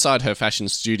 So inside her fashion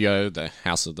studio, the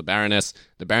house of the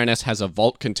Baroness has a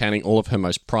vault containing all of her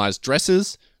most prized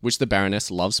dresses, which the Baroness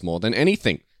loves more than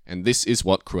anything. And this is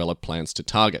what Cruella plans to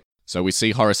target. So we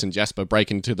see Horace and Jasper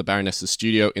break into the Baroness's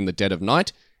studio in the dead of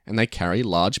night, and they carry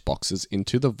large boxes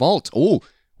into the vault. Oh,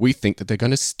 we think that they're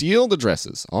going to steal the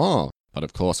dresses. Oh, but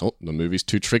of course, the movie's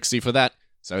too tricksy for that.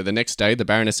 So the next day, the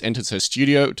Baroness enters her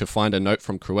studio to find a note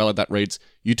from Cruella that reads,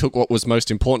 "You took what was most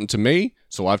important to me,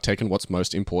 so I've taken what's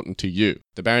most important to you."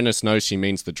 The Baroness knows she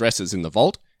means the dresses in the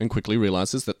vault and quickly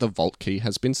realizes that the vault key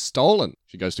has been stolen.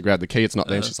 She goes to grab the key, it's not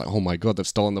there, and she's like, oh my God, they've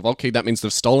stolen the vault key. That means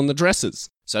they've stolen the dresses.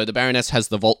 So the Baroness has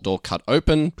the vault door cut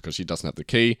open because she doesn't have the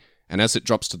key, and as it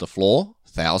drops to the floor,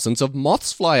 thousands of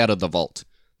moths fly out of the vault.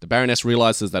 The Baroness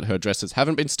realizes that her dresses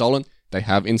haven't been stolen, they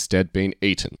have instead been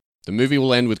eaten. The movie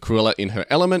will end with Cruella in her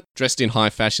element, dressed in high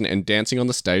fashion and dancing on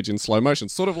the stage in slow motion.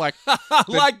 Sort of like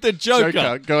like the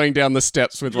Joker going down the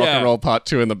steps with Rock and Roll Part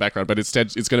 2 in the background. But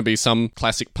instead, it's going to be some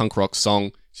classic punk rock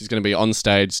song. She's going to be on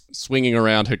stage, swinging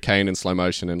around her cane in slow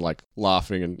motion and like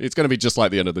laughing. And it's going to be just like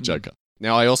the end of the Joker.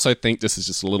 Now, I also think, this is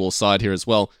just a little aside here as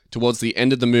well, towards the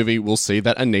end of the movie, we'll see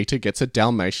that Anita gets a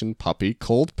Dalmatian puppy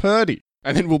called Purdy.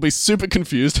 And then we'll be super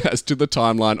confused as to the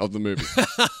timeline of the movie.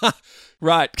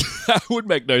 Right. That would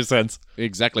make no sense.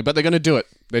 Exactly. But they're going to do it.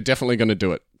 They're definitely going to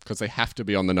do it. Because they have to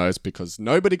be on the nose, because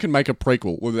nobody can make a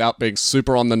prequel without being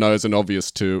super on the nose and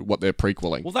obvious to what they're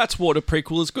prequeling. Well, that's what a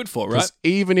prequel is good for, right? Because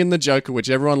even in The Joker, which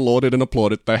everyone lauded and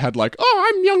applauded, they had like,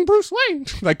 oh, I'm young Bruce Wayne.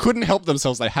 They couldn't help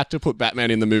themselves. They had to put Batman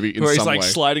in the movie in some way. Where he's like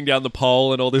sliding down the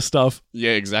pole and all this stuff.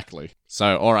 Yeah, exactly.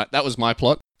 So, all right, that was my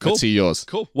plot. Cool. Let's hear yours.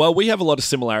 Cool. Well, we have a lot of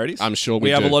similarities. I'm sure we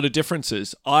do. have a lot of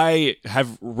differences. I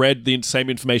have read the same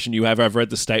information you have. I've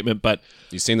read the statement, but...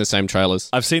 You've seen the same trailers.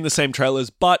 I've seen the same trailers,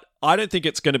 but I don't think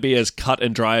it's going to be as cut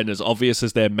and dry and as obvious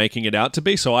as they're making it out to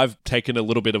be. So I've taken a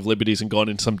little bit of liberties and gone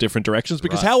in some different directions,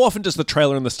 because how often does the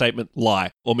trailer and the statement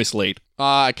lie or mislead?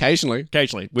 Occasionally.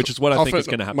 Occasionally, which is what I think is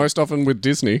going to happen. Most often with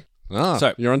Disney.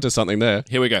 So you're onto something there.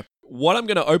 Here we go. What I'm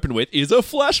going to open with is a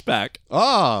flashback.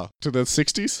 To the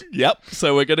 60s? Yep.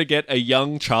 So we're going to get a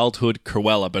young childhood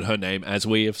Cruella, but her name, as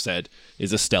we have said,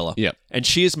 is Estella. Yep. And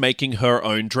she is making her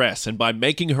own dress. And by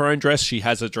making her own dress, she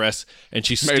has a dress and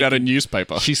she's made out of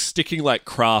newspaper. She's sticking like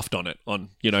craft on it,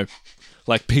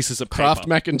 like pieces of paper. Kraft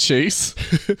mac and cheese?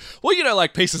 Well,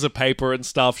 like pieces of paper and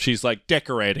stuff. She's like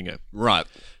decorating it. Right.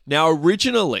 Now,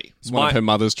 originally... It's one of her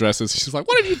mother's dresses. She's like,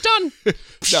 what have you done?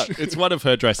 No, it's one of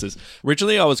her dresses.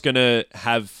 Originally, I was going to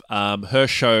have her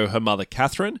show her mother,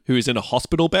 Catherine, who is in a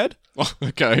hospital bed. Oh,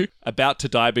 okay. About to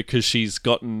die because she's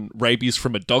gotten rabies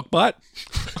from a dog bite.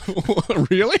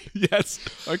 Really? Yes.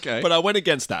 Okay. But I went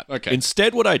against that. Okay.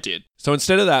 Instead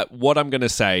of that, what I'm going to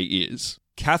say is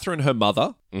Catherine, her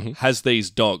mother, has these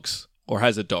dogs, or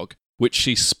has a dog, which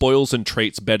she spoils and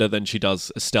treats better than she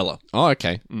does Estella. Oh,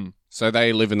 okay. So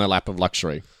they live in the lap of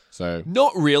luxury. So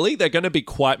not really. They're going to be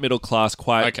quite middle class,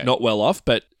 not well off,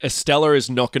 but Estella is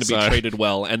not going to be treated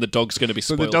well, and the dog's going to be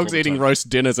spoiled. So the dog's eating roast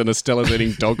dinners and Estella's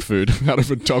eating dog food out of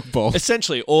a dog bowl.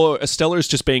 Essentially, or Estella is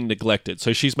just being neglected.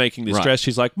 So she's making this dress.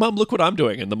 She's like, Mum, look what I'm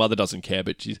doing. And the mother doesn't care,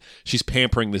 but she's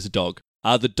pampering this dog.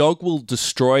 The dog will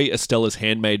destroy Estella's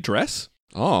handmade dress,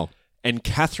 Oh, and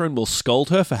Catherine will scold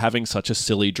her for having such a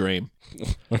silly dream.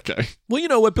 okay.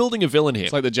 Well, we're building a villain here.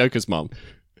 It's like the Joker's mum.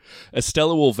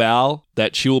 Estella will vow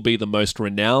that she will be the most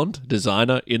renowned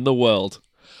designer in the world.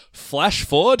 Flash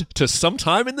forward to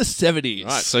sometime in the 70s.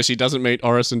 Right, so she doesn't meet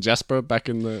Oris and Jasper back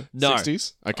in the No.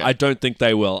 60s? Okay. I don't think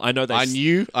they will. I know they... I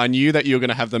knew that you were going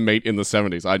to have them meet in the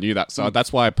 70s. I knew that. So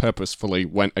that's why I purposefully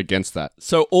went against that.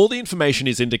 So all the information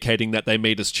is indicating that they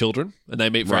meet as children, and they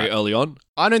meet very Right. early on.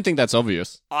 I don't think that's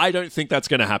obvious. I don't think that's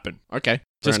going to happen. Okay.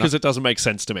 Just because it doesn't make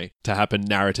sense to me to happen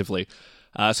narratively.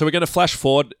 So we're going to flash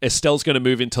forward. Estelle's going to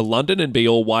move into London and be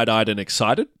all wide-eyed and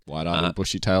excited. Wide-eyed and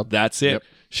bushy-tailed. That's it. Yep.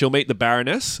 She'll meet the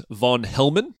Baroness, von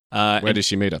Hellman. Where does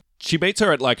she meet her? She meets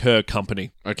her at, like, her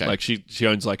company. Okay. Like, she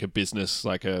owns, like, a business,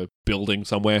 like a building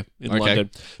somewhere in Okay.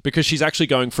 London. Because she's actually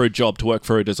going for a job to work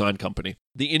for a design company.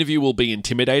 The interview will be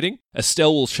intimidating.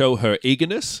 Estelle will show her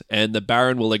eagerness, and the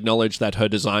Baron will acknowledge that her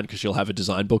design, because she'll have a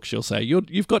design book, she'll say,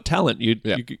 you've got talent.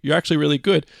 You're actually really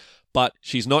good. But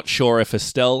she's not sure if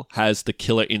Estelle has the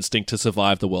killer instinct to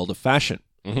survive the world of fashion.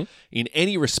 Mhm. In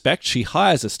any respect, she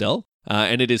hires Estelle,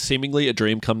 and it is seemingly a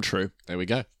dream come true. There we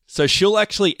go. So she'll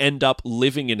actually end up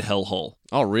living in Hellhole.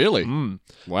 Oh, really?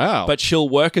 Wow. But she'll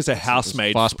work as a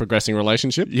housemaid. Fast progressing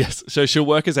relationship? Yes. So she'll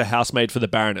work as a housemaid for the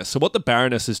Baroness. So what the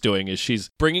Baroness is doing is she's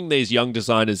bringing these young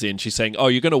designers in. She's saying, oh,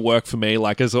 you're going to work for me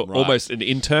like as almost an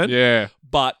intern. Yeah.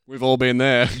 But We've all been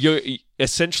there.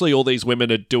 essentially all these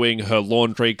women are doing her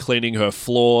laundry, cleaning her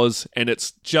floors, and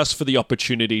it's just for the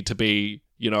opportunity to be,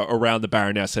 around the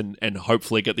Baroness and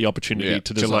hopefully get the opportunity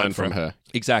to design learn for from her.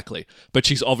 Exactly. But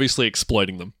she's obviously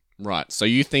exploiting them. Right. So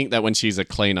you think that when she's a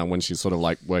cleaner, when she's sort of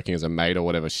like working as a maid or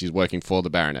whatever, she's working for the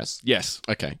Baroness? Yes.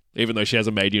 Okay. Even though she has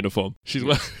a maid uniform.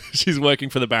 She's working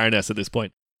for the Baroness at this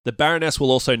point. The Baroness will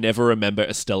also never remember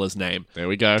Estella's name, There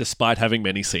we go. despite having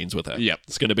many scenes with her. Yep.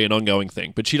 It's going to be an ongoing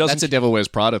thing. But she doesn't... That's a Devil Wears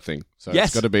Prada thing. So Yes.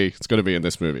 it's got to be in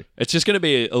this movie. It's just going to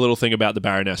be a little thing about the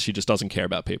Baroness. She just doesn't care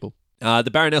about people.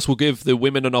 The Baroness will give the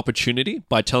women an opportunity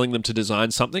by telling them to design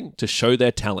something to show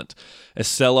their talent.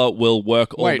 Estella will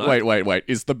work all night. Wait.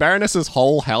 Is the Baroness's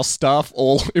whole house staff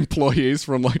all employees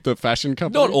from like the fashion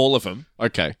company? Not all of them.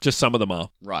 Okay. Just some of them are.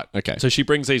 Right. Okay. So she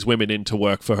brings these women in to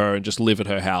work for her and just live at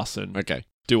her house and Okay.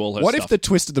 do all her What stuff. if the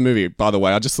twist of the movie, by the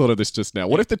way, I just thought of this just now.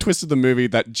 What if the twist of the movie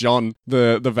that John,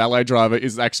 the valet driver,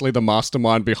 is actually the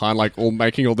mastermind behind like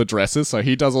making all the dresses? So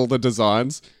he does all the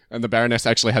designs and the Baroness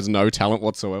actually has no talent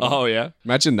whatsoever. Oh, yeah.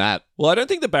 Imagine that. Well, I don't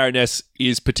think the Baroness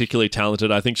is particularly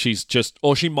talented. I think she's just,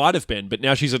 or she might have been, but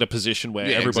now she's at a position where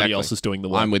everybody exactly. else is doing the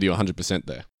work. I'm with you 100%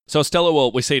 there. So Estella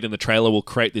we see it in the trailer, will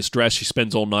create this dress. She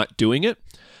spends all night doing it.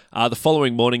 The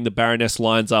following morning, the Baroness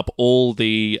lines up all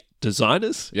the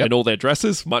designers Yep. and all their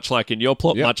dresses, much like in your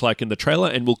plot, Yep. much like in the trailer,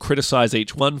 and will criticize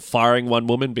each one, firing one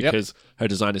woman because her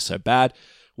design is so bad.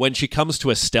 When she comes to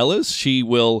Estella's, she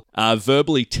will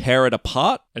verbally tear it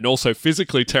apart and also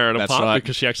physically tear it That's apart right.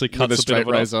 because she actually With cuts a a bit straight of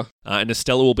it off. razor. And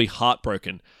Estella will be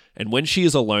heartbroken. And when she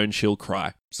is alone, she'll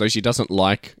cry. So she doesn't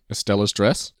like Estella's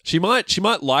dress? She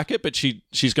might like it, but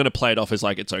she's going to play it off as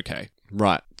like it's okay.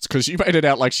 Right. It's because you made it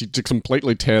out like she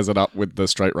completely tears it up with the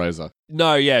straight razor.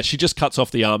 No, yeah, she just cuts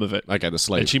off the arm of it. Okay, the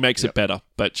sleeve. And she makes it better,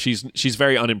 but she's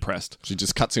very unimpressed. She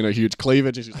just cuts in a huge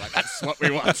cleavage and she's like, that's what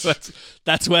we want.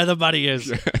 That's where the money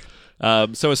is.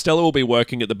 So Estella will be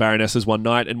working at the Baroness's one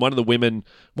night, and one of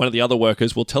the other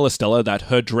workers will tell Estella that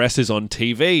her dress is on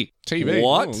TV. TV.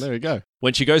 What? Oh, there you go.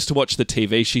 When she goes to watch the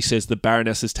TV, she says the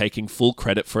Baroness is taking full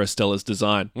credit for Estella's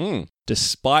design,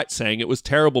 despite saying it was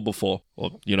terrible before,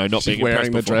 or not She's being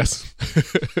wearing impressed the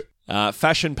before. dress.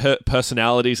 Fashion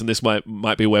personalities, and this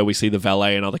might be where we see the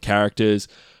valet and other characters,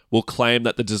 will claim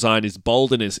that the design is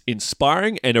bold and is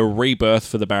inspiring and a rebirth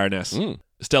for the Baroness.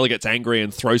 Estella gets angry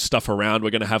and throws stuff around.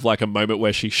 We're going to have like a moment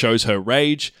where she shows her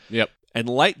rage. Yep. And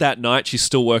late that night, she's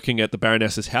still working at the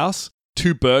Baroness's house.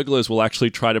 2 burglars will actually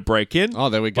try to break in. Oh,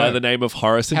 there we go. By the name of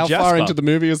Horace and How Jasper. far into the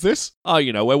movie is this? Oh,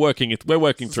 we're working It's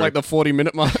through. like the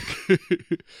 40-minute mark.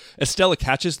 Estella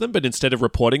catches them, but instead of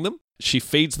reporting them, she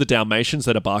feeds the Dalmatians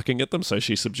that are barking at them, so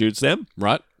she subdues them.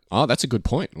 Right. Oh, that's a good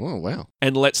point. Oh, wow.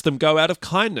 And lets them go out of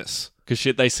kindness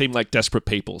because they seem like desperate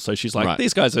people. So she's like, Right.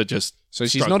 these guys are just So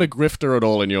she's struggling. not a grifter at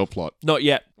all in your plot. Not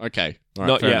yet. Okay. All right,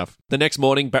 Not fair yet. enough. The next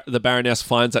morning, the Baroness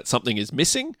finds that something is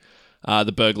missing.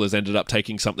 The burglars ended up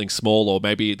taking something small, or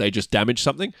maybe they just damaged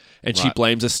something. And she Right.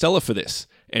 blames Estella for this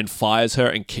and fires her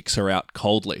and kicks her out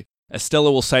coldly.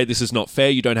 Estella will say, this is not fair.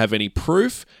 You don't have any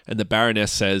proof. And the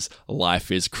Baroness says,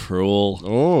 life is cruel.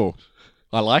 Oh,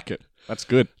 I like it. That's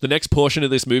good. The next portion of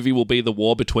this movie will be the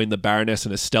war between the Baroness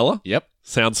and Estella. Yep.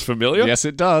 Sounds familiar? Yes,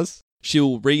 it does.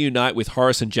 She'll reunite with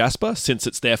Horace and Jasper since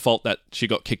it's their fault that she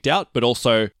got kicked out, but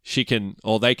also they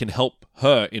can help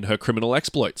her in her criminal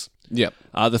exploits. Yep.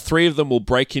 The three of them will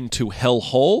break into Hell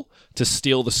Hall to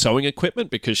steal the sewing equipment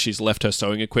because she's left her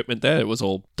sewing equipment there. It was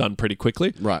all done pretty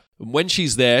quickly. Right. When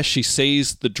she's there, she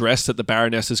sees the dress that the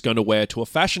Baroness is going to wear to a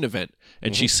fashion event,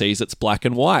 and she sees it's black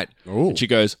and white. Ooh. And she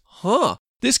goes,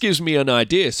 this gives me an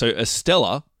idea. So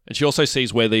Estella, and she also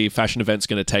sees where the fashion event's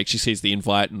going to take. She sees the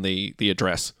invite and the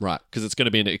address. Right. Because it's going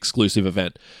to be an exclusive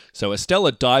event. So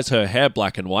Estella dyes her hair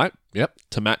black and white. Yep.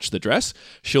 To match the dress.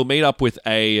 She'll meet up with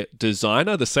a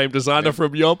designer, the same designer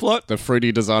from your plot. The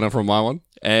fruity designer from my one.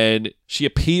 And she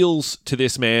appeals to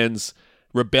this man's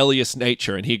rebellious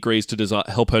nature, and he agrees to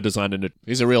help her design an...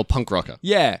 He's a real punk rocker.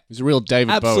 Yeah. He's a real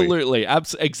David Bowie. Absolutely.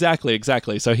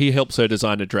 Exactly. So he helps her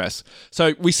design a dress.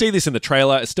 So we see this in the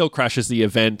trailer. It still crashes the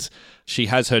event. She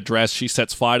has her dress. She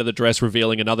sets fire to the dress,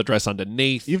 revealing another dress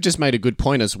underneath. You've just made a good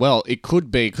point as well. It could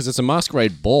be, because it's a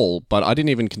masquerade ball, but I didn't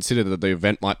even consider that the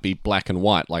event might be black and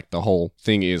white. Like, the whole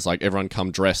thing is, like, everyone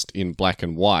come dressed in black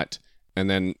and white, and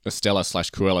then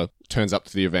Estella/Cruella turns up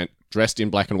to the event dressed in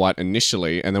black and white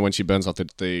initially, and then when she burns off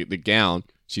the gown,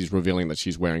 she's revealing that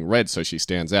she's wearing red, so she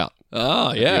stands out.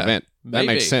 Oh, yeah. At the event. That Maybe.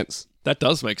 makes sense. That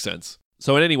does make sense.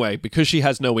 So anyway, because she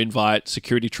has no invite,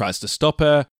 security tries to stop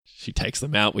her. She takes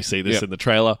them out. We see this in the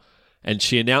trailer. And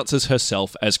she announces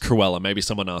herself as Cruella. Maybe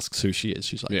someone asks who she is.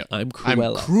 She's like, I'm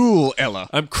Cruella. I'm cruel, Ella.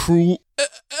 I'm cruel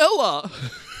Ella.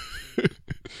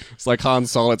 It's like Han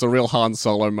Solo. It's a real Han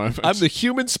Solo moment. I'm the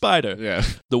human spider. Yeah.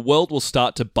 The world will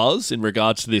start to buzz in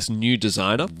regards to this new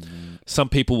designer. Some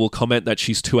people will comment that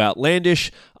she's too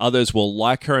outlandish. Others will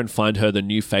like her and find her the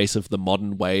new face of the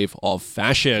modern wave of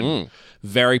fashion.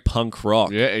 Very punk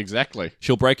rock. Yeah, exactly.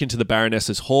 She'll break into the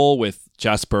Baroness's hall with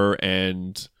Jasper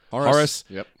and Horace.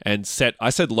 Yep. And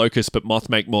I said locusts, but moth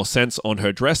make more sense on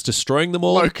her dress, destroying them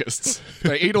all. Locusts.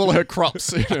 They eat all her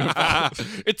crops.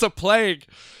 It's a plague.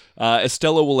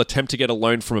 Estella will attempt to get a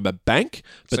loan from a bank.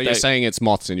 But so you're saying it's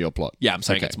moths in your plot? Yeah, I'm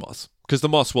saying it's moths. Because the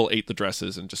moths will eat the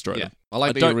dresses and destroy them. I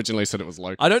like that you originally said it was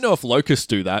locusts. I don't know if locusts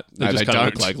do that. They just kind of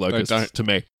look like locusts to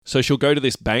me. So she'll go to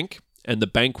this bank, and the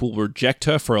bank will reject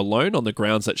her for a loan on the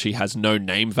grounds that she has no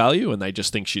name value, and they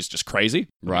just think she's just crazy.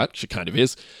 Right. She kind of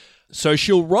is. So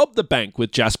she'll rob the bank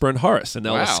with Jasper and Horace, and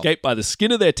they'll escape by the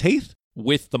skin of their teeth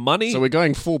with the money. So we're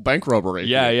going full bank robbery.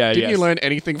 Yeah. Didn't you learn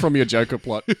anything from your Joker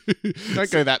plot?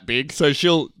 Don't go that big.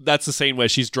 So that's the scene where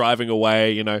she's driving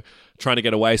away, trying to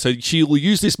get away. So she'll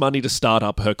use this money to start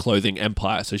up her clothing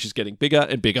empire. So she's getting bigger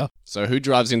and bigger. So who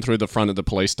drives in through the front of the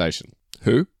police station?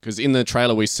 Who? Because in the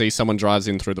trailer we see someone drives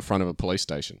in through the front of a police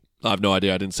station. I have no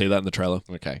idea. I didn't see that in the trailer.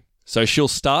 Okay. So she'll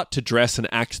start to dress and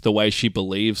act the way she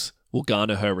believes will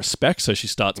garner her respect. So she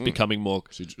starts becoming more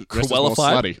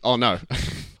Cruellified. Oh, no.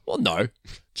 Well, no.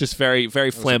 Just very,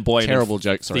 very flamboyant. Terrible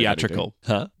joke. Sorry, theatrical.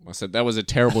 Huh? I said that was a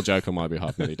terrible joke on my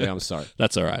behalf, Matty D. I'm sorry.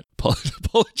 That's all right.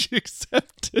 Apology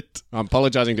accepted. I'm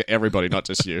apologizing to everybody, not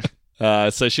just you.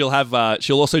 So she'll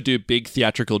also do big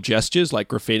theatrical gestures like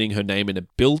graffitiing her name in a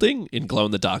building in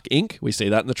glow-in-the-dark ink. We see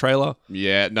that in the trailer.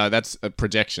 Yeah, no, that's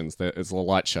projections. It's a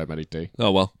light show, Matty D.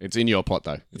 Oh, well. It's in your plot,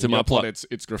 though. It's in my plot.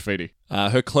 It's graffiti.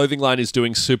 Her clothing line is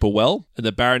doing super well, and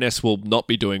the Baroness will not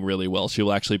be doing really well. She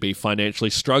will actually be financially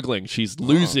struggling. She's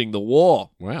losing the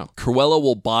war. Wow. Cruella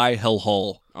will buy Hell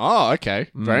Hall. Oh, okay.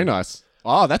 Very nice.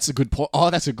 Oh, that's a good point.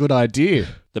 Oh, that's a good idea.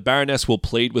 The Baroness will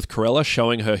plead with Cruella,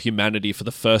 showing her humanity for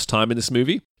the first time in this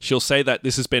movie. She'll say that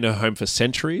this has been her home for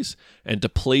centuries, and to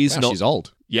please not... She's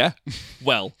old. Yeah.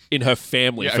 Well, in her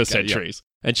family for centuries.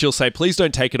 Yeah. And she'll say, please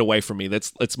don't take it away from me.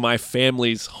 It's my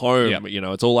family's home. Yep.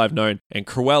 It's all I've known. And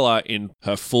Cruella, in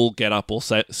her full get-up, will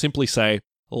simply say,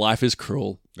 life is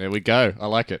cruel. There we go. I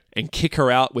like it. And kick her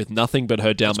out with nothing but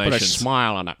her Dalmatians. Let's put a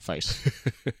smile on that face.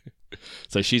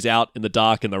 So she's out in the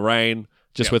dark, in the rain,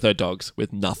 just with her dogs,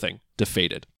 with nothing,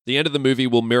 defeated. The end of the movie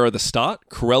will mirror the start.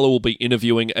 Cruella will be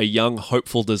interviewing a young,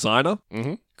 hopeful designer.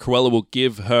 Mm-hmm. Cruella will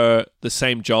give her the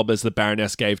same job as the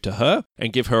Baroness gave to her,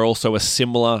 and give her also a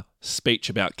similar speech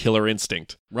about killer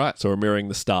instinct. Right. So we're mirroring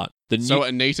the start. So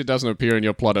Anita doesn't appear in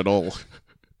your plot at all?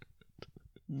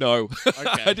 No.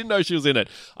 Okay. I didn't know she was in it.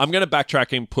 I'm going to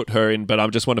backtrack and put her in, but I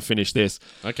just want to finish this.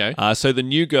 Okay. So the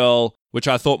new girl, which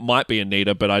I thought might be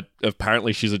Anita, but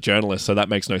apparently she's a journalist, so that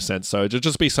makes no sense. So it'll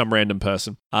just be some random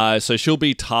person. So she'll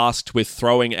be tasked with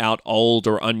throwing out old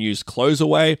or unused clothes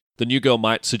away. The new girl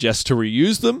might suggest to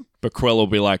reuse them, but Cruella will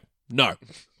be like, no.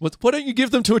 Why don't you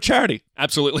give them to a charity?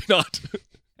 Absolutely not.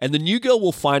 And the new girl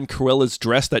will find Cruella's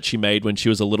dress that she made when she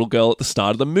was a little girl at the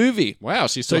start of the movie. Wow,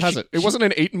 she still has it. It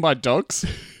wasn't eaten by dogs?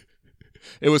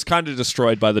 It was kind of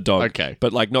destroyed by the dog. Okay.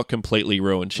 But like not completely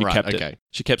ruined. She Right, kept okay. it.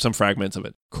 She kept some fragments of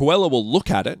it. Cruella will look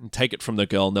at it and take it from the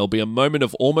girl, and there'll be a moment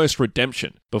of almost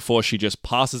redemption before she just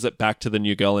passes it back to the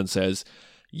new girl and says,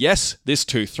 "Yes, this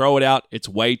too. Throw it out. It's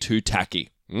way too tacky."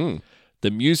 The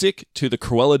music to the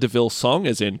Cruella de Vil song,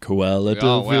 as in Cruella de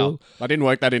Oh, Vil, wow. I didn't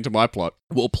work that into my plot.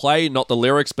 will play not the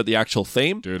lyrics but the actual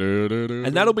theme.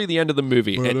 And that'll be the end of the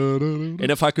movie. And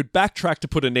if I could backtrack to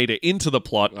put Anita into the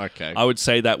plot, Okay. I would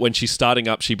say that when she's starting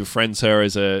up, she befriends her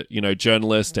as a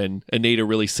journalist, and Anita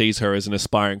really sees her as an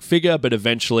aspiring figure. But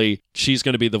eventually, she's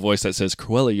going to be the voice that says,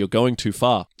 "Cruella, you're going too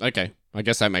far." Okay. I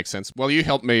guess that makes sense. Well, you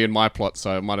helped me in my plot,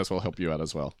 so I might as well help you out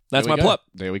as well. That's There we my go. plot.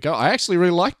 There we go. I actually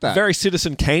really liked that. Very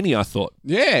Citizen Kane-y, I thought.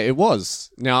 Yeah, it was.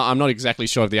 Now, I'm not exactly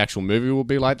sure if the actual movie will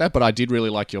be like that, but I did really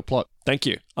like your plot. Thank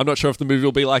you. I'm not sure if the movie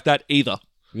will be like that either,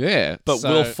 Yeah. but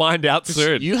so- we'll find out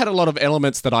soon. You had a lot of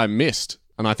elements that I missed,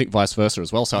 and I think vice versa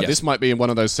as well. So Yes. this might be in one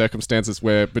of those circumstances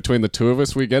where between the two of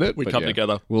us we get it. We but come yeah,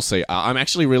 together. We'll see. I'm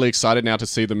actually really excited now to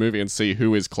see the movie and see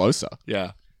who is closer.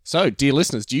 Yeah. So, dear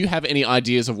listeners, do you have any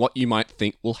ideas of what you might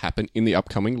think will happen in the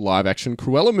upcoming live-action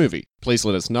Cruella movie? Please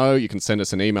let us know. You can send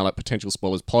us an email at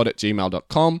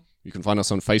potentialspoilerspod@gmail.com. You can find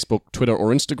us on Facebook, Twitter,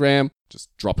 or Instagram. Just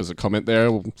drop us a comment there,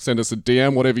 or send us a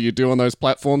DM, whatever you do on those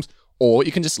platforms. Or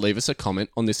you can just leave us a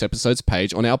comment on this episode's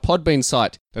page on our Podbean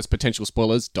site. That's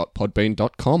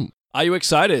potentialspoilers.podbean.com. Are you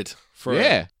excited for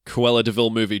Yeah. a Cruella de Vil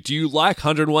movie? Do you like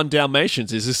 101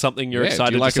 Dalmatians? Is this something you're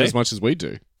excited do you like to see? it as much as we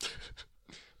do?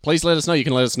 Please let us know. You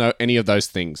can let us know any of those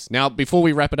things. Now, before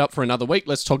we wrap it up for another week,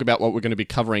 let's talk about what we're going to be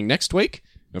covering next week.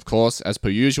 Of course, as per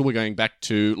usual, we're going back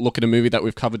to look at a movie that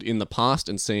we've covered in the past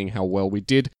and seeing how well we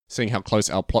did, seeing how close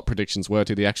our plot predictions were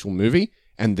to the actual movie.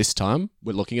 And this time,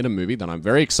 we're looking at a movie that I'm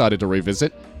very excited to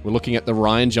revisit. We're looking at the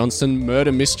Rian Johnson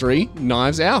murder mystery,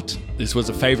 Knives Out. This was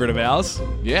a favourite of ours.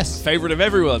 Yes. Favourite of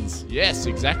everyone's. Yes,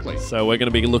 exactly. So we're going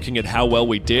to be looking at how well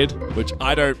we did, which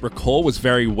I don't recall was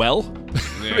very well.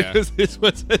 Yeah. Because this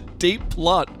was a deep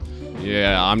plot.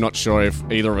 Yeah, I'm not sure if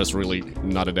either of us really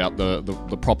nutted out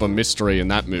the proper mystery in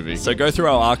that movie. So go through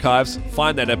our archives,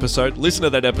 find that episode, listen to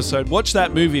that episode, watch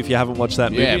that movie if you haven't watched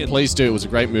that movie. Yeah, and please do. It was a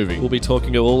great movie. We'll be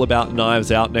talking all about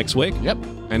Knives Out next week. Yep.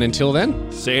 And until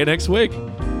then, See you next week.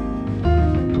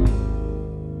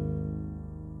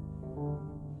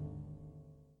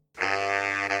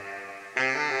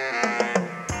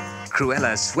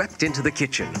 Cruella swept into the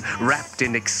kitchen, wrapped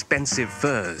in expensive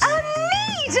furs.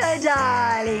 Anita,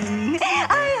 darling!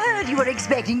 I heard you were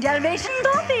expecting Dalmatian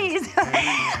puppies.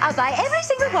 I'll buy every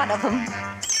single one of them.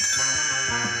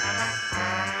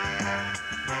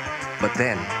 But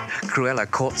then, Cruella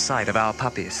caught sight of our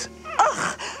puppies.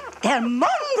 Ugh! They're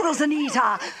mongrels,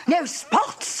 Anita! No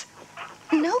spots!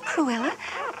 No, Cruella.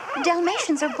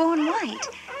 Dalmatians are born white.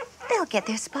 They'll get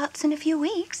their spots in a few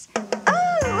weeks. Oh!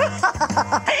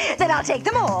 Then I'll take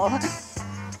them all.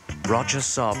 Roger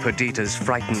saw Perdita's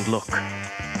frightened look.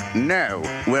 No,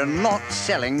 we're not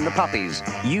selling the puppies.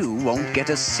 You won't get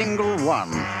a single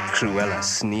one. Cruella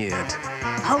sneered.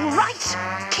 All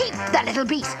right, keep the little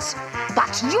beasts,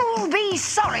 but you'll be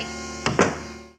sorry.